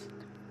realize.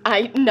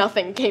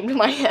 Nothing came to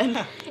my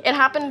head. It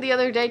happened the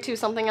other day, too.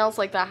 Something else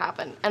like that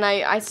happened. And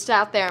I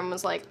sat there and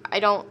was like, I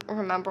don't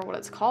remember what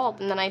it's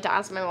called. And then I had to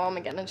ask my mom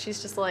again, and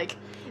she's just like,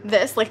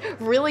 this, like,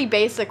 really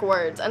basic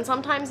words. And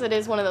sometimes it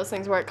is one of those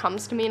things where it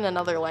comes to me in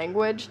another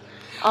language.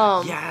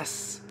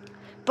 Yes.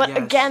 But Yes.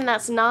 again,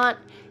 that's not...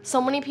 So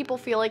many people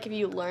feel like if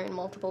you learn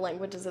multiple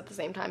languages at the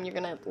same time, you're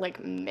gonna,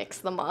 like, mix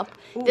them up.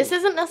 Ooh, This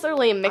isn't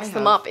necessarily a mix I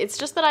them have. up. It's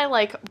just that I,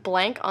 like,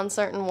 blank on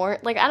certain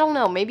words. Like, I don't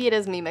know. Maybe it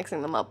is me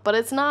mixing them up. But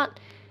it's not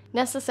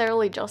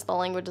necessarily just the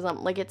languages.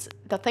 Like, it's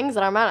the things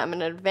that I'm at. I'm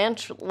at an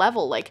advanced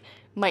level. Like,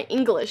 my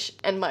English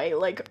and my,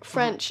 like,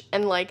 French.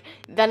 And, like,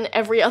 then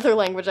every other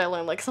language I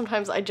learn. Like,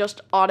 sometimes I just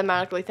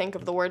automatically think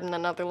of the word in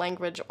another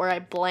language. Or I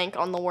blank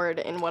on the word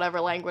in whatever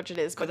language it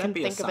is. Could But that can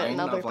be a think of it in sign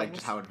other of like things.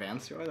 just how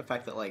advanced you are? The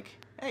fact that like,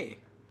 hey,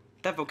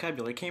 that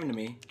vocabulary came to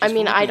me. I just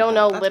mean, from I looking don't at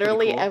know. that. That's pretty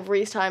Literally cool.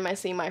 every time I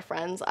see my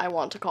friends, I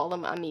want to call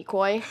them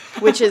amikoi,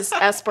 which is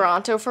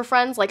Esperanto for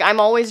friends. Like, I'm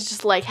always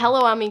just like,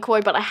 hello,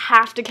 amikoi, but I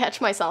have to catch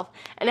myself.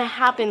 And it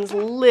happens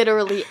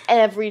literally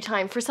every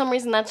time. For some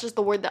reason, that's just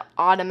the word that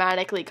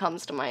automatically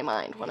comes to my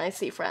mind when I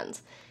see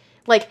friends.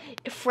 Like,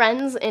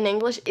 friends in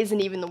English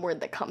isn't even the word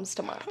that comes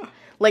to mind.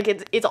 Like,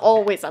 it's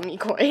always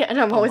amikoi,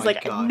 and I'm always my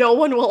like, God. no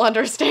one will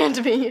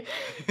understand me.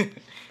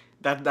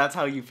 That's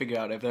how you figure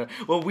out if they're...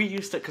 Well, we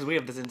used to... Because we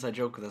have this inside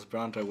joke with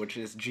Esperanto, which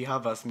is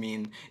Jihavas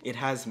mean it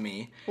has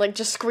me. Like,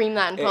 just scream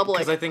that in public.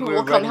 Because I think Who we were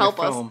will come writing help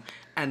a us? film,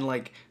 and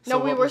like... No,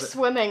 so we what were was it?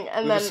 swimming,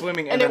 and We were then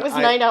swimming, and and it then was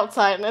I- night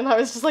outside, and I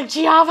was just like,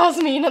 "Giava's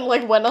mean," and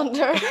like went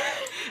under.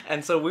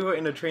 And so we were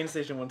in a train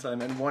station one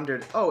time and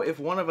wondered, oh, if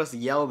one of us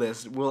yell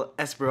this, will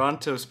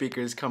Esperanto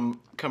speakers come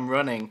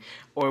running,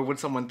 or would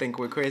someone think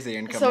we're crazy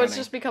and come So running? it's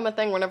just become a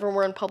thing. Whenever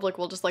we're in public,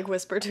 we'll just like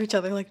whisper to each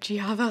other like,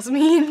 "Giava's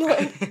mean."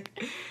 Like,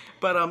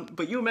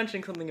 But you were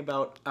mentioning something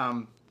about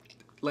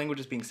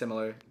languages being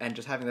similar and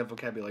just having that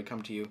vocabulary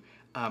come to you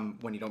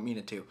when you don't mean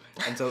it to.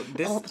 And so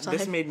All the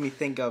this time. made me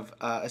think of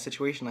a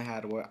situation I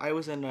had where I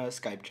was in a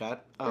Skype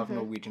chat of Mm-hmm.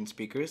 Norwegian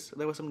speakers.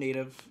 There were some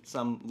native,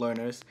 some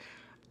learners,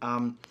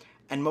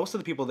 and most of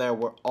the people there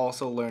were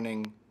also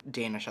learning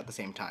Danish at the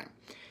same time.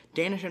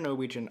 Danish and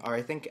Norwegian are,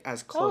 I think,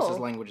 as close as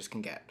Oh. languages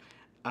can get.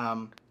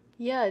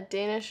 yeah,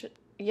 Danish.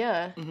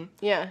 Yeah,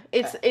 yeah.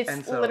 It's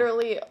and so-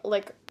 literally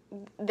like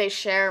they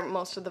share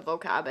most of the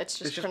vocab. It's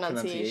just, just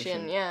pronunciation.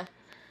 pronunciation. Yeah,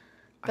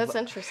 that's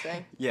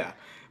interesting. Yeah,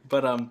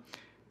 but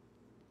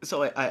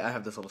so I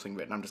have this little thing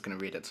written. I'm just gonna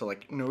read it. So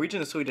like Norwegian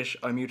and Swedish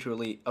are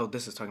mutually. Oh,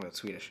 this is talking about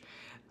Swedish.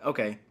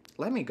 Okay,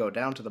 let me go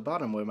down to the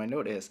bottom where my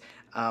note is.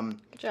 Good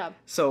job.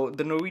 So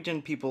the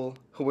Norwegian people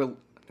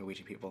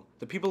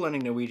the people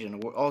learning Norwegian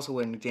were also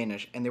learning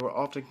Danish, and they were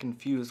often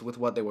confused with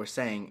what they were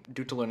saying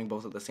due to learning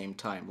both at the same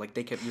time. Like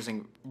they kept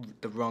using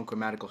the wrong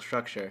grammatical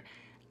structure,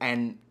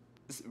 and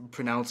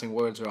pronouncing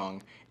words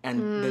wrong,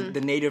 and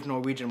the native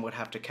Norwegian would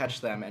have to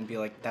catch them and be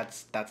like,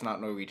 that's not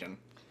Norwegian,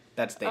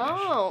 that's Danish.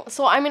 Oh,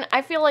 so I mean,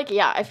 I feel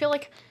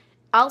like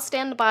I'll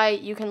stand by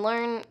you can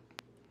learn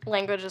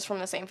languages from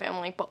the same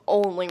family, but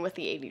only with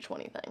the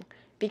 80-20 thing.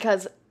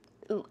 Because,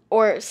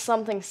 or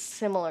something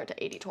similar to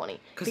 80-20.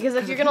 Because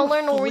if you're going to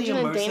learn Norwegian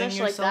and Danish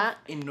like that,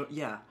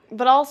 yeah.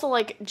 but also,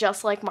 like,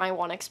 just like my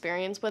one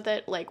experience with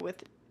it, like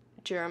with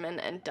German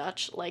and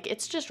Dutch, like,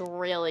 it's just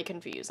really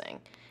confusing.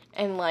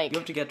 And, like... You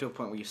have to get to a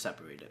point where you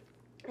separate it.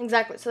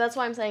 Exactly. So that's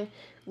why I'm saying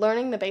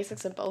learning the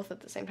basics of both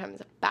at the same time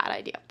is a bad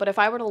idea. But if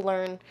I were to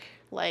learn,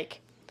 like,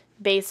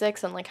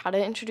 basics and, like, how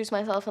to introduce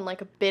myself and,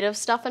 like, a bit of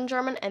stuff in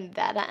German and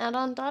then add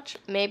on Dutch,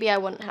 maybe I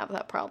wouldn't have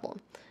that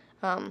problem.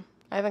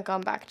 I haven't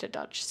gone back to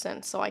Dutch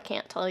since, so I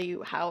can't tell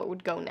you how it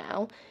would go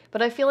now.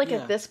 But I feel like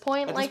at this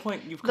point, At like, this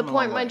point, you've the come a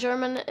long point my way.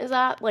 German is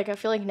at, like, I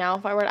feel like now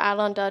if I were to add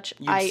on Dutch,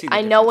 You'd I see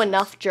the know differences.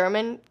 enough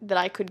German that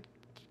I could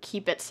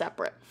keep it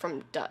separate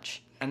from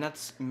Dutch. And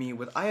that's me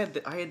with I had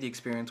the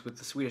experience with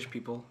the Swedish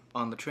people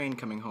on the train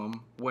coming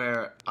home,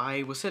 where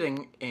I was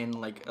sitting in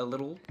like a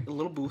little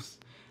booth,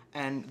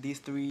 and these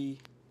three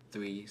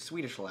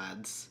Swedish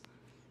lads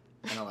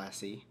and a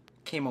lassie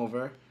came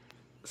over,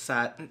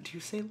 sat. Do you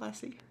say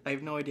lassie? I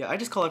have no idea. I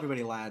just call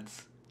everybody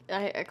lads.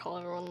 I call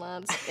everyone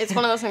lads. It's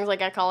one of those things,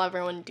 like, I call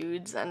everyone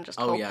dudes and just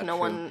hope no true.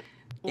 one,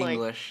 like,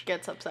 English.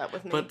 gets upset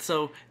with me. But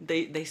so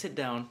they sit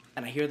down,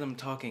 and I hear them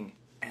talking,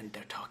 and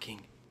they're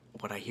talking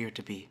what I hear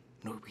to be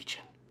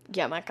Norwegian.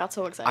 Yeah, Matt got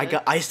so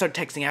excited. I start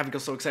texting Abigail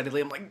so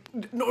excitedly. I'm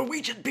like,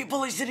 Norwegian people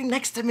are sitting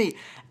next to me,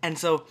 and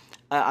so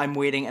I'm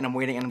waiting, and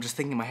I'm just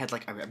thinking in my head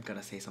like, I'm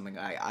gonna say something.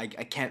 I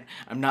can't.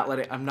 I'm not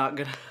gonna.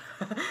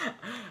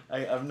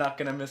 I'm not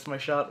gonna miss my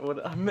shot.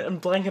 I'm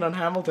blanking on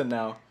Hamilton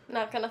now.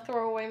 Not gonna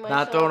throw away my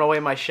Not shot. throwing away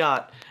my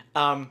shot.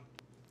 I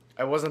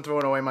wasn't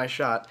throwing away my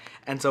shot,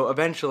 and so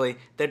eventually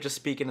they're just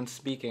speaking,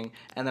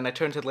 and then I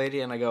turn to the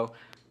lady and I go,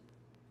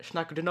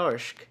 "Snakker du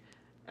norsk?"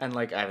 And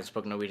like I haven't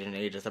spoken Norwegian in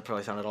ages. That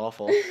probably sounded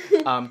awful.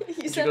 You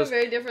she sounded goes,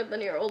 very different than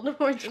your old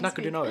Norwegian.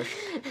 Snakker du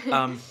speak.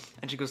 norsk?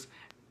 And she goes,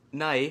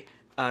 Nej,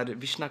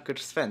 vi snakker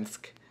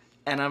svensk.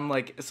 And I'm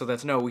like, so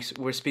that's no,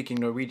 we're speaking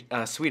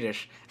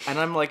Swedish. And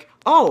I'm like,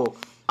 oh,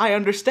 I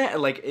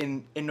understand. Like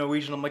in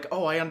Norwegian, I'm like,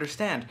 oh, I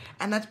understand.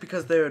 And that's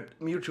because they're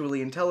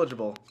mutually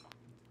intelligible.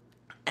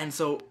 And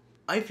so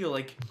I feel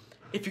like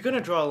if you're gonna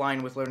draw a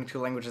line with learning two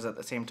languages at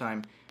the same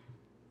time,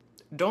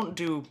 don't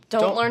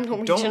learn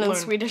Norwegian and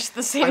Swedish at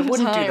the same time. I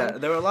wouldn't do that.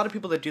 There are a lot of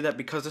people that do that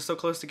because they're so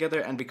close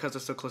together and because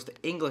they're so close to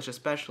English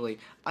especially.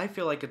 I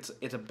feel like it's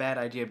a bad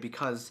idea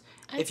because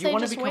if you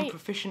want to become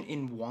proficient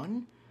in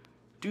one,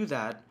 do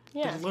that.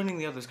 Yeah. But learning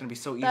the other is going to be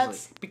so easily.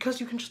 Because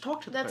you can just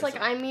talk to the person. That's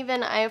like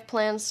I have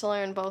plans to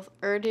learn both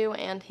Urdu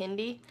and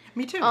Hindi.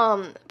 Me too.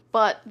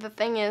 But the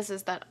thing is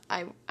that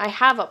I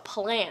have a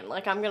plan.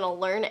 Like, I'm going to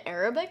learn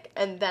Arabic,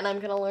 and then I'm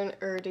going to learn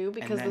Urdu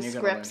because the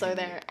scripts are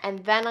there. And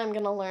then I'm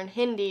going to learn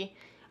Hindi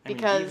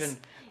because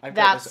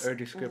that's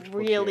Urdu script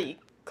really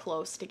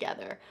close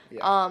together.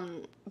 Yeah.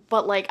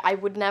 But, like, I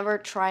would never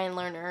try and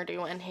learn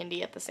Urdu and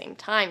Hindi at the same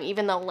time,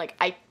 even though, like,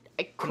 I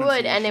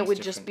could, and it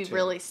would just be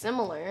really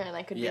similar, and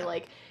I could be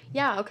like,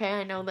 yeah, okay,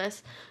 I know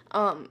this.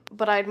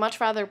 But I'd much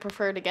rather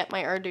prefer to get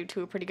my Urdu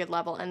to a pretty good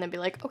level and then be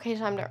like, okay,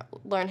 time to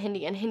learn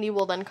Hindi, and Hindi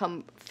will then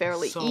come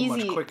fairly easy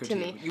much quicker to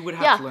me. You would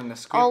have to learn the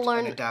script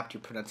and adapt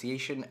your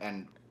pronunciation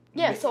and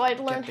so I'd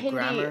learn Hindi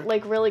grammar.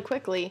 like really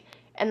quickly,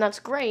 and that's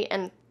great,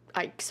 and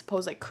I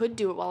suppose I could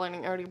do it while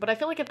learning Urdu, but I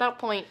feel like at that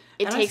point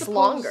it takes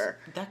longer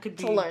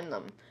to learn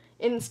them.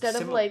 Instead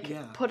of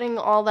putting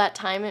all that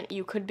time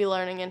you could be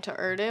learning into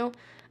Urdu,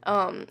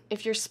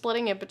 if you're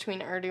splitting it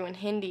between Urdu and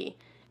Hindi,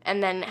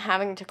 and then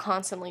having to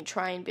constantly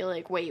try and be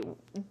like, wait,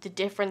 the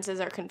differences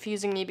are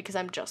confusing me because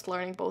I'm just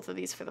learning both of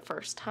these for the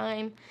first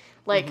time.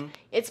 Like,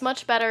 it's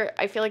much better,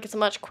 I feel like it's a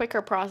much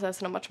quicker process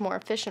and a much more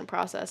efficient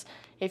process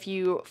if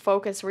you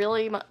focus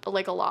really,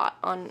 like, a lot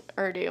on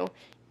Urdu,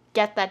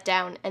 get that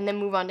down, and then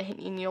move on to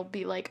Hindi, and you'll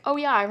be like, oh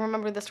yeah, I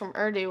remember this from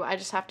Urdu, I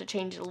just have to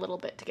change it a little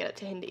bit to get it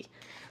to Hindi.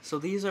 So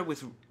these are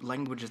with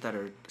languages that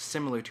are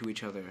similar to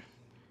each other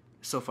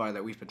so far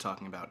that we've been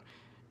talking about.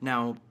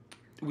 Now,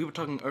 we were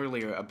talking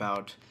earlier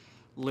about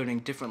learning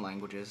different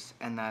languages,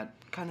 and that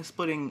kind of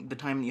splitting the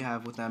time that you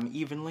have with them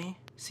evenly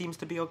seems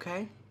to be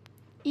okay.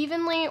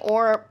 Evenly,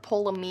 or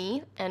pull a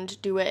me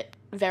and do it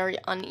very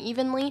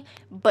unevenly,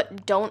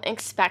 but don't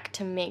expect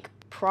to make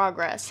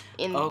progress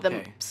in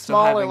the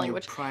smaller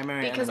language.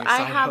 Because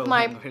I have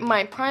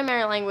my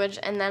primary language,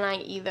 and then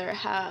I either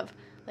have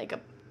like a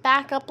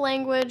backup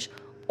language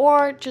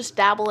or just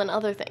dabble in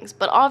other things.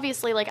 But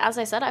obviously, like, as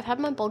I said, I've had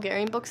my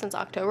Bulgarian book since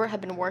October,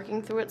 have been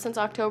working through it since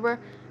October,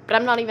 but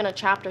I'm not even a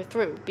chapter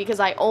through because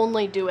I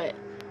only do it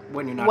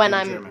when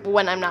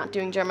I'm not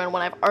doing German,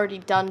 when I've already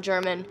done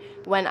German,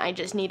 when I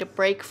just need a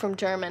break from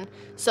German.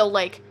 So,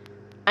 like,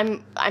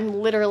 I'm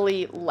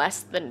literally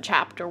less than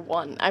chapter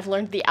 1. I've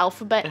learned the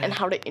alphabet and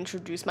how to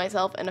introduce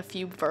myself and a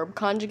few verb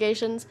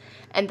conjugations,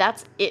 and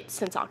that's it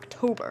since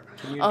October.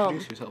 Can you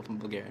introduce yourself in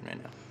Bulgarian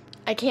right now?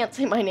 I can't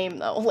say my name,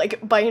 though.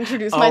 Like, by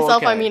introduce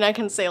myself, I mean I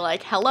can say,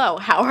 like, hello,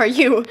 how are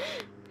you?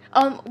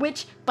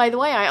 Which, by the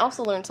way, I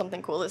also learned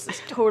something cool. This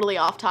is totally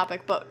off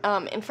topic, but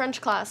in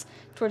French class,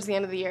 towards the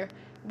end of the year,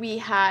 we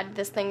had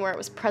this thing where it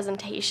was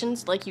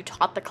presentations, like you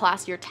taught the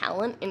class your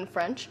talent in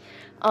French,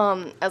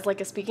 as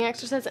like a speaking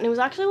exercise, and it was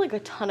actually like a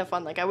ton of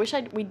fun. Like, I wish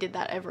we did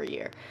that every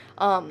year.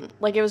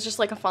 Like, it was just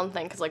like a fun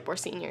thing, because like we're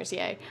seniors,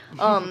 yay.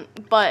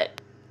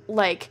 But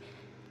like,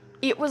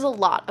 it was a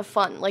lot of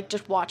fun, like,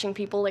 just watching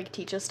people, like,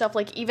 teach us stuff,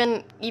 like,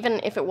 even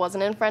if it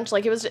wasn't in French,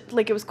 like, it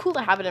was cool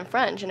to have it in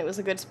French, and it was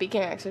a good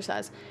speaking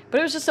exercise, but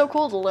it was just so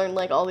cool to learn,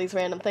 like, all these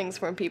random things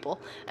from people,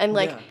 and,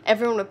 like,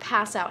 everyone would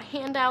pass out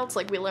handouts,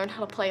 like, we learned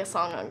how to play a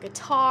song on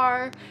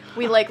guitar,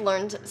 we, like,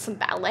 learned some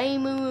ballet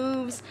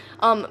moves,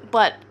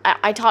 but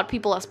I taught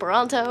people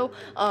Esperanto,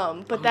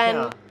 but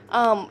then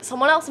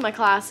Someone else in my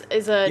class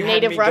is a You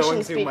native had me Russian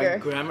going through speaker. my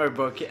grammar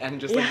book and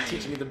just like Yeah.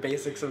 teaching me the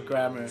basics of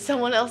grammar.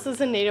 Someone else is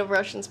a native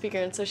Russian speaker,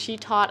 and so she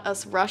taught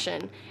us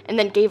Russian and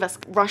then gave us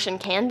Russian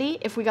candy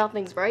if we got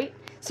things right.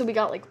 So we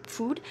got like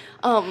food,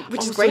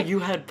 which is great. So you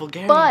had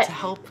Bulgarian But- to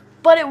help.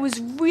 But it was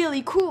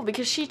really cool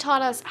because she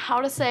taught us how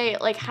to say,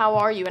 like, how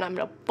are you? And I'm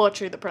going to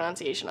butcher the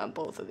pronunciation on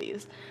both of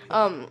these.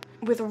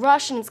 With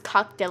Russian, it's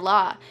kak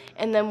dela,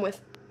 and then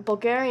with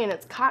Bulgarian,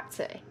 it's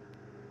kakse.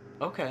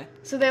 Okay.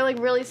 So they're, like,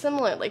 really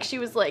similar. Like, she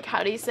was like,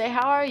 how do you say,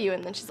 how are you?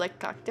 And then she's like,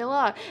 kak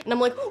dela. And I'm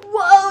like,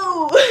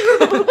 whoa!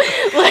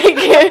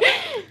 Like,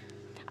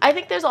 I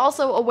think there's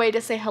also a way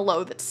to say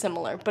hello that's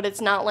similar, but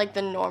it's not like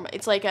the norm.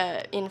 It's like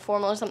a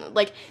informal or something.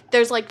 Like,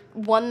 there's like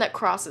one that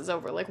crosses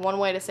over. Like, one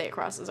way to say it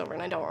crosses over,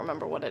 and I don't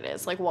remember what it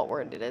is, like what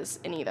word it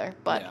is in either.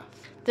 But Yeah.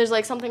 there's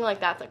like something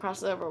like that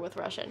crosses over with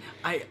Russian.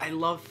 I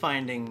love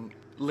finding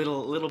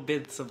little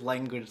bits of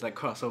language that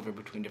cross over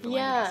between different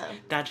Yeah.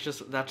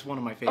 languages. That's one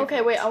of my favorites.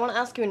 Okay, wait, I want to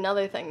ask you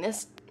another thing.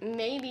 This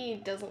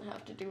maybe doesn't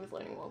have to do with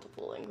learning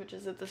multiple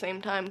languages at the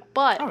same time,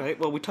 but... All right.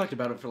 Well, we talked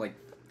about it for like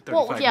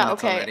 35 Well, yeah,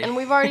 minutes okay, already. and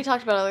we've already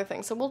talked about other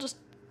things, so we'll just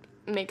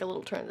make a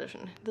little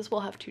transition. This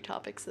will have 2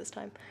 topics this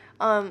time.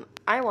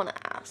 I want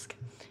to ask,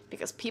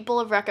 because people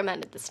have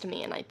recommended this to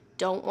me, and I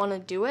don't want to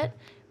do it,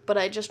 but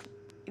I just,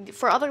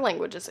 for other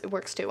languages, it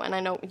works too, and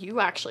I know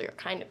you actually are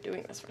kind of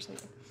doing this for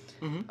something.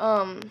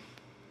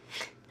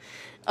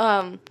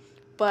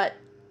 But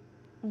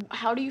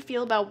how do you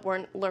feel about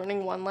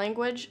learning one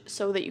language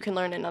so that you can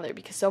learn another?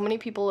 Because so many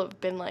people have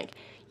been like,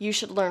 you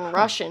should learn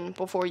Russian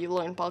before you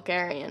learn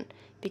Bulgarian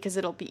because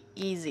it'll be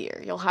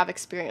easier. You'll have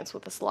experience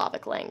with the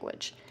Slavic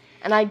language.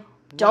 And I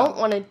don't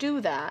want to do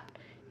that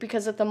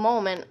because at the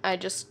moment I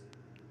just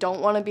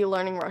don't want to be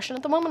learning Russian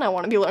at the moment. I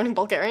want to be learning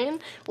Bulgarian.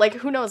 Like,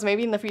 who knows,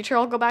 maybe in the future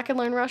I'll go back and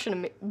learn Russian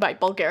and my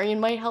Bulgarian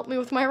might help me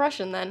with my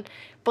Russian then.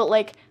 But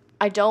like,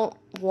 I don't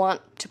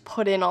want to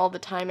put in all the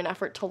time and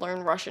effort to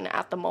learn Russian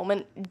at the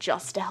moment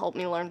just to help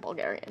me learn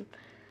Bulgarian.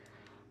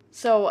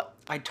 So,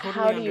 I totally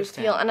how do you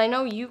understand. feel? And I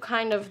know you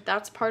kind of,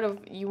 that's part of,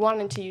 you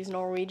wanted to use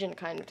Norwegian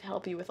kind of to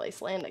help you with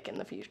Icelandic in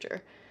the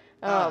future.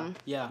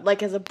 Yeah.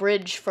 Like as a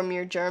bridge from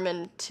your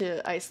German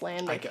to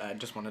Icelandic. I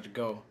just wanted to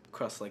go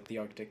across like the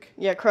Arctic.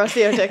 Yeah, cross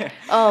the Arctic.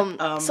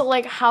 So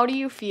like, how do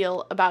you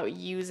feel about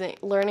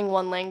learning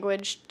one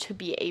language to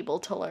be able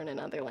to learn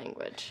another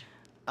language?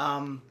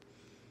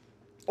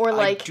 Or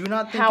like, do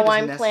not think how it is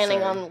I'm planning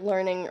necessary. on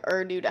learning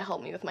Urdu to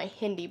help me with my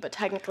Hindi, but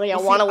technically I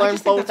Well, want to see, learn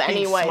just think both that's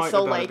being anyway. smart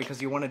So about it like,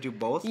 because you want to do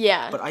both.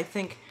 Yeah. But I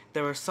think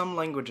there are some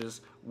languages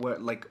where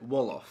like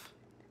Wolof.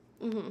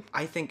 Mm-hmm.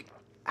 I think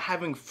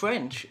having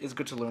French is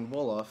good to learn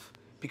Wolof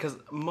because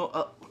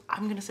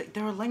I'm gonna say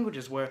there are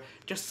languages where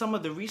just some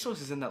of the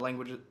resources in that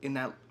language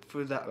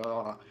for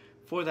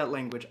that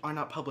language are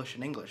not published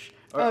in English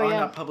or are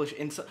not published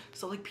in so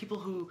like people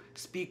who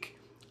speak,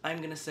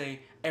 I'm gonna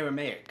say,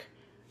 Aramaic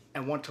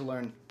and want to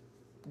learn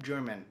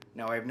German.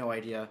 Now I have no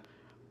idea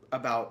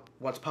about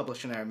what's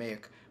published in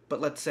Aramaic,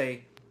 but let's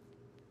say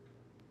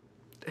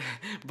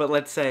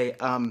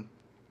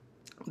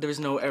there's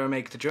no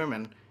Aramaic to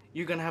German.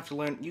 You're gonna have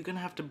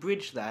to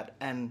bridge that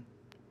and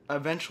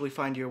eventually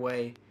find your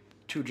way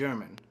to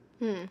German.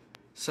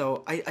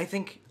 So I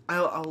think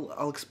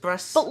I'll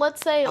express. but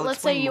let's say I'll you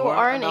explain more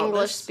are an about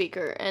English this.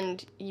 speaker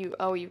and you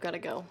gotta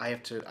go. I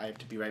have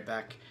to be right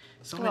back.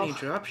 So many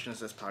interruptions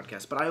this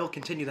podcast, but I will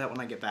continue that when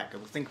I get back. I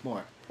will think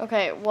more.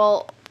 Okay,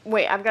 well,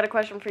 wait, I've got a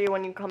question for you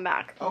when you come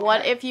back. Okay.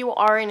 What if you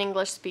are an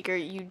English speaker,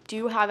 you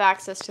do have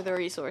access to the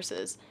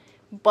resources,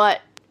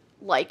 but,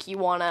 like, you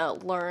want to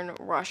learn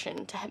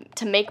Russian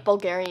to make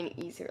Bulgarian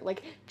easier?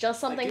 Like, just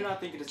something, do not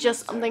think it is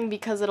just necessary. something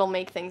because it'll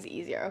make things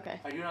easier.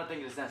 Okay. I do not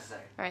think it is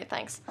necessary. All right,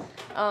 thanks.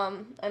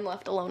 I'm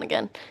left alone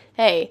again.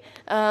 Hey,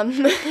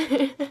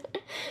 I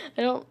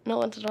don't know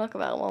what to talk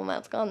about while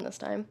Matt's gone this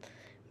time.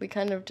 We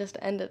kind of just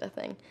ended a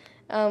thing.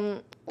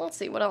 Let's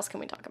see, what else can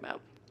we talk about?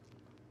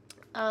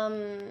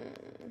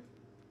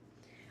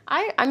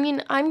 I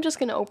mean, I'm just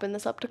going to open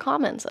this up to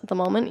comments at the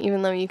moment,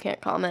 even though you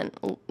can't comment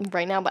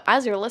right now. But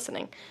as you're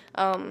listening,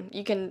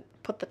 you can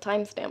put the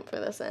timestamp for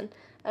this in.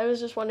 I was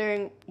just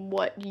wondering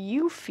what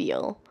you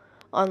feel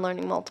on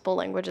learning multiple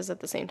languages at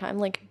the same time.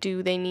 Like,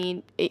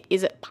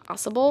 is it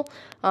possible?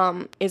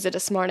 Is it a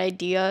smart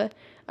idea?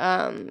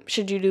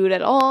 Should you do it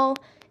at all?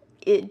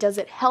 Does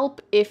it help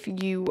if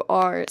you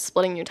are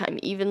splitting your time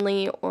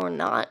evenly or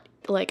not,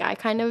 like I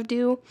kind of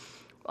do?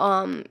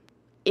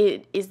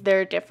 Is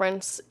there a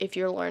difference if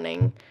you're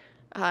learning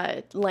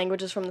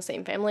languages from the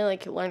same family,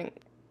 like you're learning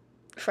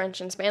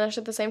French and Spanish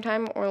at the same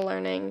time, or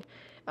learning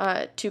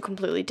 2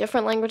 completely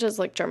different languages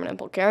like German and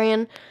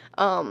Bulgarian?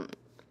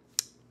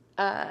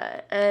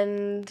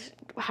 And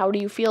how do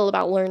you feel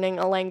about learning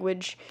a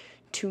language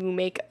to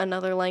make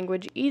another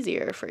language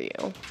easier for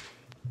you?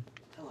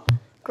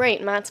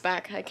 Great, Matt's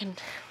back. I can...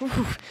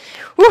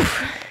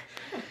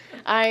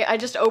 I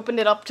just opened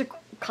it up to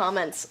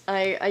comments.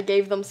 I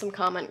gave them some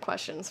comment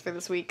questions for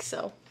this week,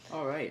 so...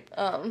 All right.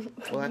 Well,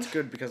 that's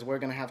good because we're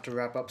gonna have to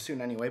wrap up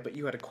soon anyway. But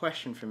you had a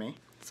question for me,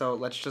 so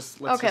let's Okay,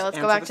 just let's go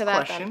answer back this to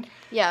that question. then.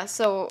 Yeah,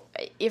 so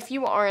if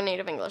you are a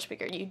native English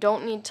speaker, you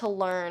don't need to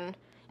learn.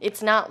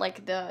 It's not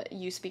like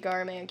you speak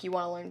Aramaic, you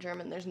want to learn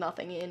German. There's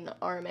nothing in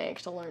Aramaic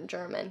to learn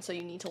German, so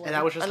you need to learn. And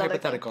that was just another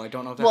hypothetical. thing. I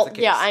don't know if that's Well, the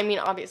case. yeah, I mean,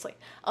 obviously.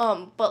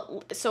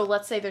 But so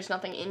let's say there's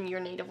nothing in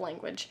your native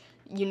language.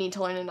 You need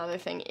to learn another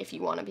thing if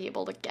you want to be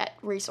able to get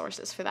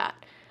resources for that.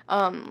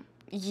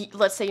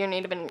 Let's say you're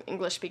native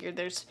English speaker.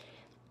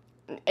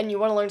 And you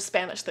want to learn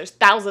Spanish. There's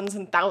thousands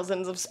and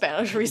thousands of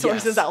Spanish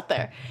resources Yes. out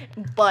there.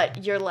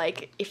 But you're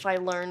like, if I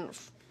learn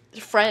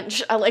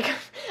French, I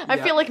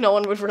Yeah. feel like no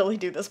one would really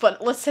do this,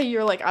 but let's say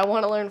you're like, I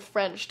want to learn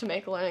French to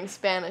make learning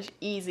Spanish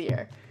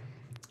easier.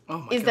 Oh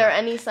my Is God. there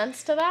any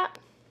sense to that?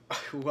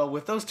 Well,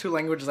 with those two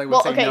languages, I would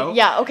Well, say okay, no.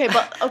 yeah, okay,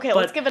 but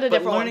let's give it a but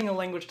different learning one. a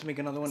language to make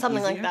another one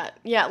Something easier? like that.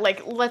 Yeah,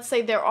 like let's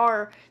say there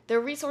are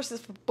resources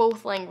for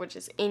both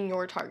languages in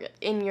your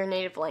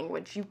native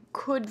language. You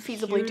could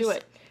feasibly do Here's-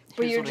 it.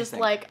 But here's you're what I just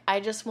think. like,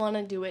 I just want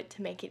to do it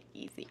to make it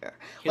easier.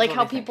 Here's Like what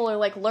how I think. people are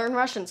like, learn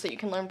Russian so you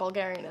can learn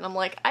Bulgarian. And I'm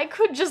like, I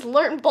could just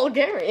learn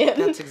Bulgarian.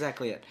 That's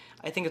exactly it.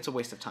 I think it's a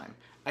waste of time.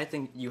 I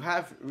think you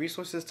have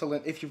resources to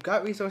learn. If you've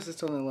got resources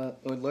to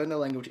learn the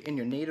language in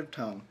your native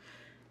tongue,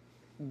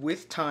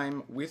 with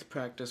time, with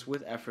practice,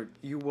 with effort,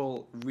 you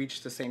will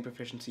reach the same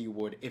proficiency you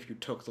would if you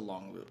took the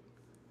long route.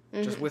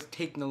 Just with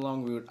taking the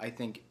long route, I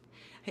think,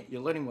 hey,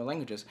 you're learning more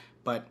languages,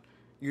 but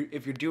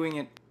if you're doing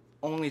it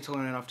only to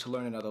learn enough to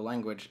learn another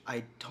language,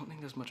 I don't think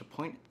there's much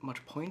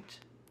point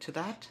to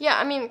that. Yeah,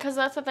 I mean, because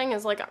that's the thing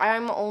is, like,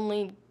 I'm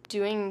only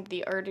doing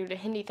the Urdu to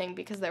Hindi thing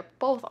because they're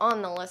both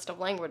on the list of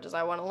languages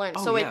I want to learn.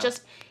 Oh, So yeah. it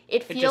just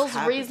feels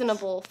happens.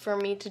 reasonable for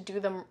me to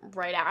do them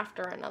right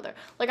after another.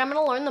 Like, I'm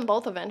going to learn them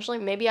both eventually.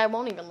 Maybe I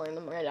won't even learn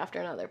them right after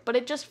another. But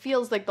it just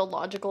feels like the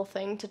logical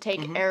thing to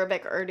take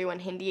Arabic, Urdu,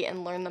 and Hindi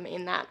and learn them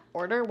in that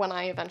order when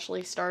I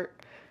eventually start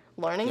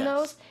learning Yes.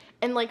 those.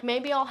 And, like,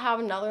 maybe I'll have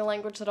another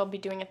language that I'll be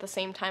doing at the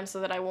same time so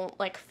that I won't,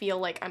 like, feel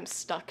like I'm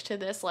stuck to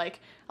this.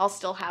 Like, I'll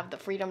still have the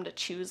freedom to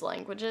choose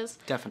languages.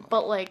 Definitely.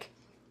 But, like,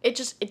 it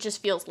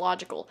just feels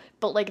logical.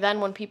 But, like,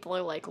 then when people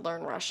are like,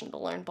 learn Russian to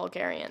learn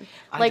Bulgarian,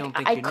 I like, don't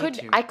think you need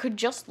to. I could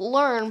just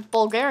learn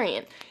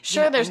Bulgarian.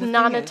 Sure, Yeah, there's and the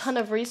not thing a is, ton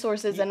of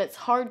resources, and it's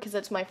hard because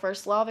it's my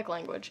first Slavic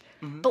language.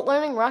 But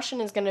learning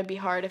Russian is going to be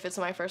hard if it's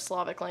my first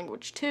Slavic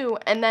language, too.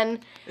 And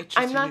then It's just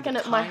I'm you not need the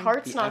going to, my time,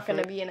 heart's the not going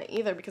to effort. be in it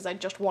either because I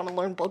just want to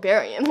learn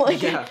Bulgarian.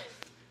 Like, Yeah.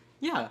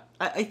 Yeah.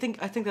 I think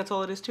that's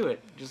all it is to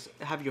it. Just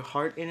have your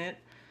heart in it.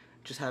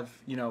 Just have,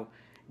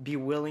 be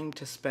willing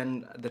to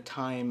spend the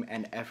time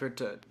and effort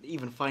to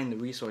even find the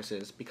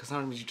resources, because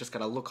sometimes you just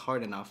gotta look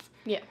hard enough.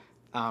 Yeah.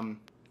 And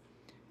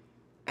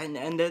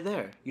they're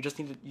there. You just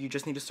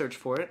need to search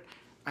for it.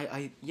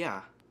 I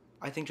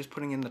think just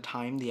putting in the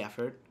time, the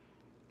effort,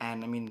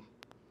 and I mean,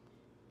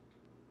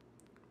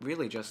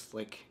 really just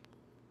like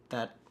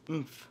that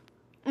oomph.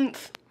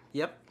 Oomph.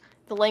 Yep.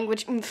 The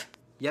language oomph.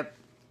 Yep.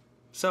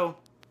 So,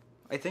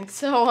 I think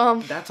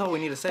So, that's all we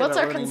need to say what's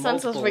about our learning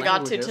consensus multiple we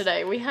got languages. to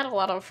today? We had a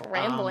lot of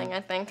rambling,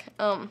 I think.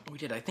 We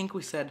did. I think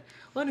we said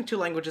learning two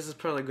languages is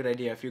probably a good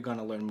idea if you're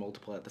gonna learn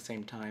multiple at the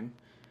same time.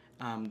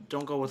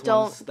 Don't go with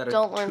ones that are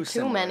don't learn too too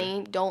similar.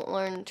 many. Don't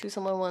learn too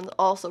similar ones.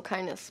 Also,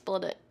 kind of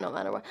split it no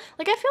matter what.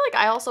 Like, I feel like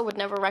I also would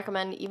never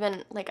recommend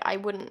even like I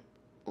wouldn't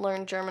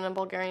learn German and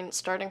Bulgarian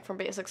starting from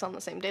basics on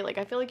the same day. Like,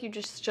 I feel like you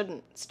just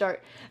shouldn't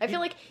start. I feel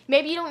like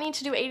maybe you don't need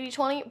to do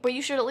 80-20, but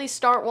you should at least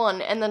start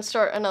one and then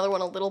start another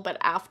one a little bit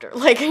after.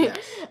 Like, Yes.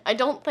 I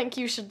don't think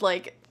you should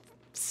like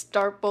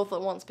start both at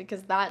once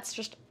because that's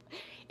just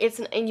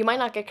and you might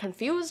not get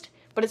confused,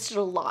 but it's just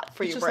a lot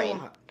for It's your just a brain.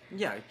 lot.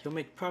 Yeah, you'll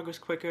make progress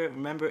quicker.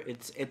 Remember,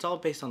 it's all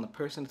based on the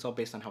person. It's all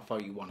based on how far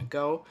you want to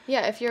go.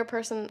 Yeah, if you're a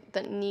person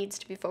that needs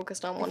to be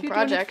focused on one you're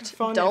doing it for project,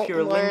 fun, if don't you're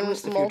a learn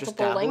linguist, if you're just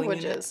multiple dabbling in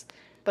languages.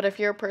 But if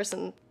you're a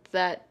person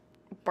that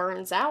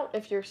burns out,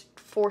 if you're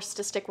forced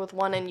to stick with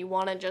one and you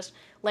want to just,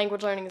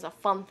 language learning is a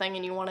fun thing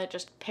and you want to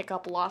just pick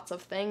up lots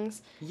of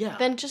things, Yeah.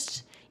 then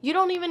just, you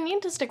don't even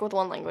need to stick with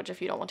one language if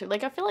you don't want to.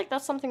 Like, I feel like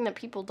that's something that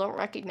people don't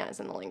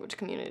recognize in the language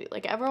community.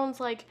 Like, everyone's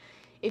like,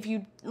 if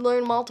you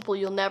learn multiple,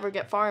 you'll never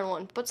get far in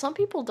one. But some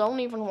people don't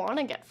even want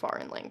to get far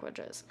in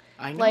languages.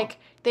 I know. Like,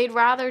 they'd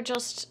rather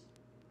just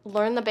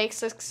learn the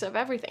basics of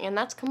everything, and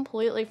that's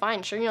completely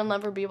fine. Sure, you'll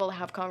never be able to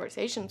have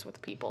conversations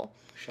with people,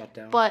 Shut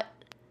down. but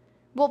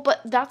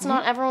that's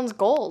not everyone's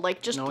goal.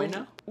 Like, just No, I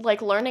know.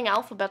 like learning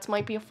alphabets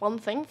might be a fun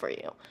thing for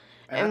you,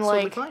 And that's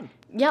like totally fine.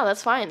 yeah,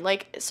 that's fine.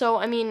 Like, so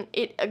I mean,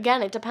 it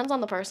depends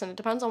on the person. It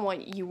depends on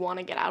what you want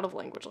to get out of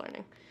language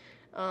learning.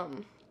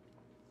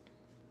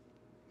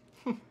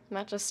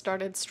 Matt just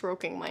started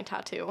stroking my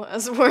tattoo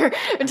as we're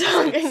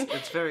talking.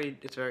 It's very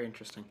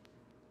interesting.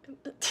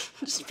 It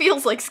just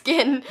feels like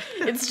skin.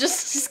 It's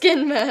just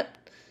skin, Matt.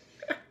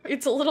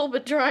 It's a little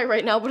bit dry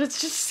right now, but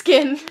it's just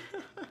skin.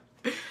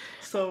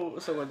 So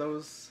are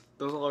those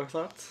all our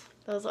thoughts?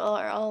 Those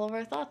are all of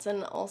our thoughts,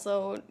 and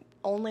also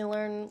only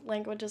learn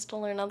languages to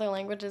learn other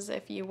languages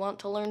if you want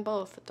to learn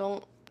both.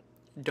 Don't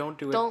Don't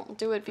do it.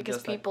 do it because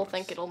just that people course.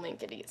 think it'll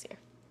make it easier.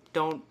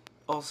 Don't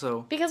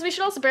Also, Because we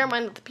should also bear in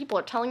mind that the people who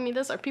are telling me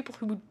this are people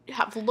who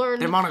have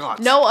learned they're monoglots.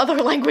 no other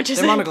languages.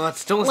 They're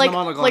monoglots. Don't listen to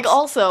monoglots. Like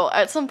also,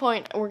 at some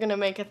point, we're gonna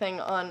make a thing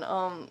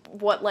on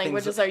what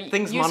languages are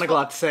things useful.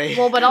 monoglots say.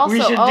 Well, but also,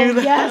 we should do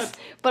that. yes,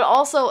 but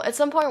also at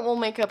some point we'll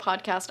make a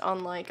podcast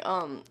on like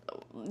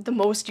the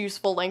most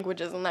useful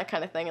languages and that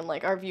kind of thing, and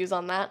like our views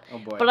on that. Oh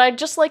boy. But I'd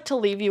just like to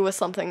leave you with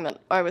something that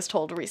I was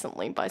told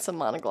recently by some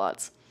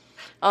monoglots.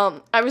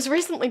 I was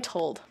recently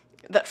told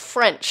that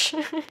French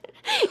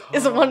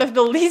is one of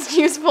the least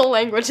useful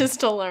languages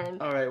to learn.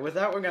 All right, with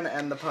that, we're gonna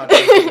end the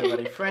podcast,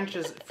 everybody.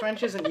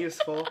 French isn't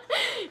useful.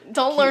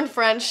 Don't learn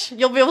French.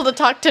 You'll be able to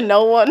talk to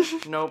no one.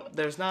 Nope,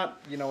 there's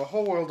not, a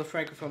whole world of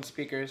francophone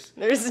speakers.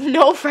 There's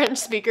no French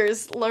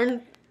speakers.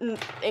 Learn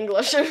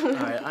English. All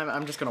right,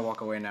 I'm just gonna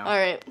walk away now. All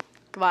right.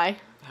 Goodbye.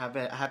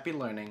 Happy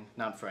learning,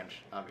 not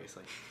French,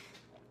 obviously.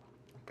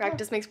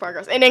 Practice makes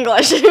progress in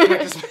English.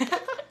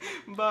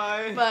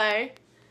 Bye. Bye.